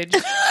storage,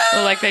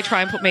 or like they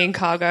try and put me in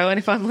cargo. And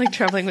if I'm like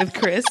travelling with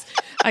Chris,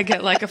 I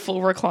get like a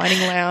full reclining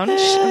lounge.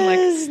 I'm like,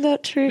 It's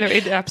not true. No,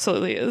 it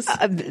absolutely is.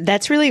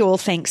 That's really all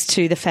thanks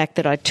to the fact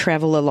that I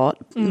travel a lot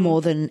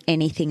more than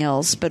anything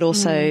else, but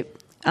also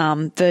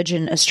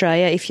Virgin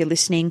Australia, if you're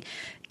listening,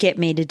 get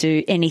me to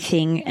do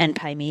anything and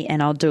pay me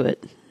and I'll do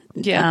it.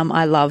 Yeah.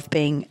 I love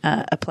being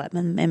a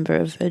platinum member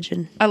of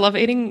Virgin. I love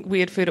eating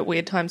weird food at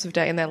weird times of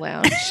day in their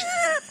lounge.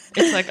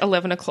 It's like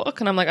 11 o'clock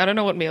and I'm like, I don't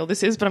know what meal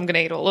this is, but I'm going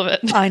to eat all of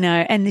it. I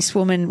know. And this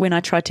woman, when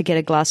I tried to get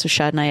a glass of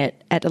Chardonnay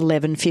at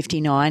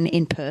 11:59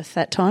 in Perth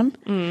that time,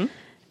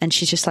 and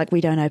she's just like,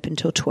 we don't open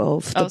till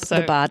 12.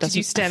 The bar doesn't. Did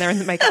you stand there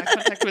and make eye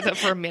contact with her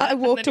for a minute? I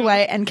walked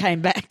away and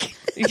came back.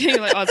 You're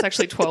like, oh, it's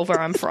actually 12 where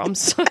I'm from,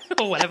 so,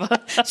 or whatever.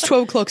 It's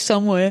 12 o'clock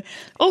somewhere.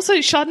 Also,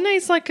 Chardonnay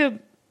is like a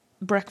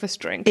breakfast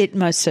drink. It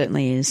most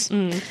certainly is.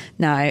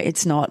 No,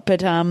 it's not.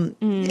 But I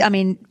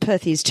mean,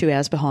 Perth is 2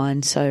 hours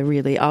behind, so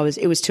really,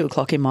 it was 2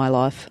 o'clock in my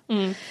life.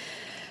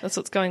 That's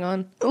what's going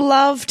on.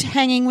 Loved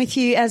hanging with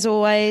you as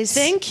always.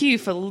 Thank you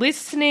for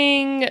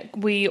listening.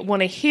 We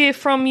want to hear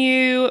from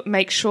you.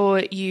 Make sure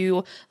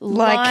you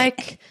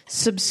like,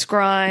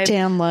 subscribe,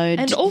 download.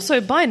 And also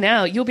by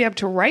now you'll be able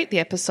to rate the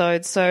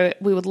episode. So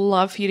we would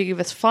love for you to give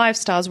us 5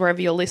 stars wherever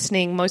you're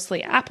listening,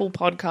 mostly Apple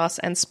Podcasts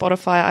and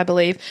Spotify, I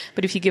believe.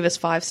 But if you give us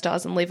 5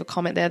 stars and leave a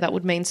comment there, that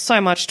would mean so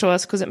much to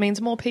us because it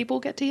means more people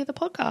get to hear the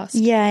podcast.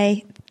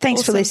 Yay.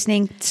 Thanks for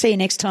listening. See you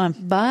next time.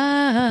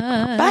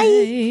 Bye.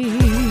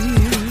 Bye.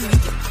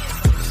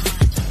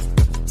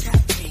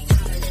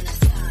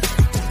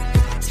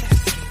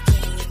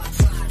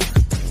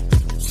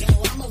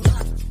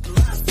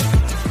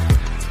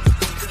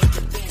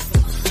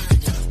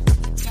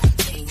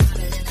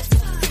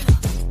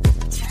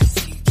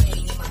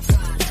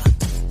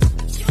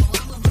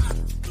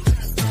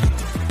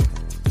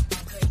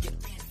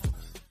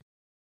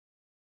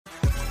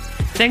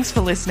 Thanks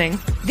for listening.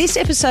 This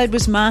episode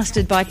was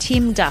mastered by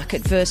Tim Duck at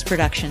Verse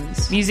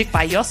Productions. Music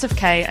by Yosef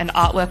K and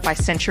artwork by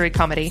Century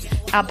Comedy.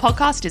 Our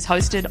podcast is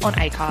hosted on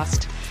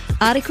Acast.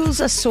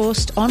 Articles are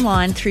sourced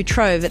online through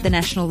Trove at the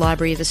National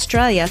Library of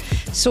Australia.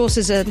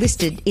 Sources are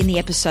listed in the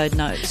episode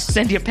notes.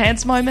 Send your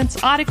pants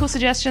moments, article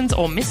suggestions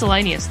or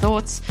miscellaneous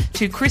thoughts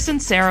to Chris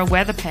and Sarah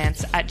Wear the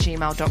Pants at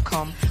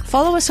gmail.com.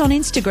 Follow us on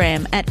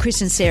Instagram at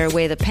Chris and Sarah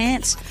Wear the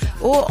Pants,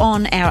 or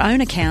on our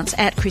own accounts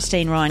at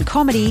Christine Ryan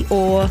Comedy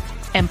or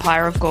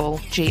Empire of Gaul,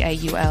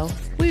 GAUL.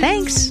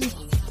 Thanks.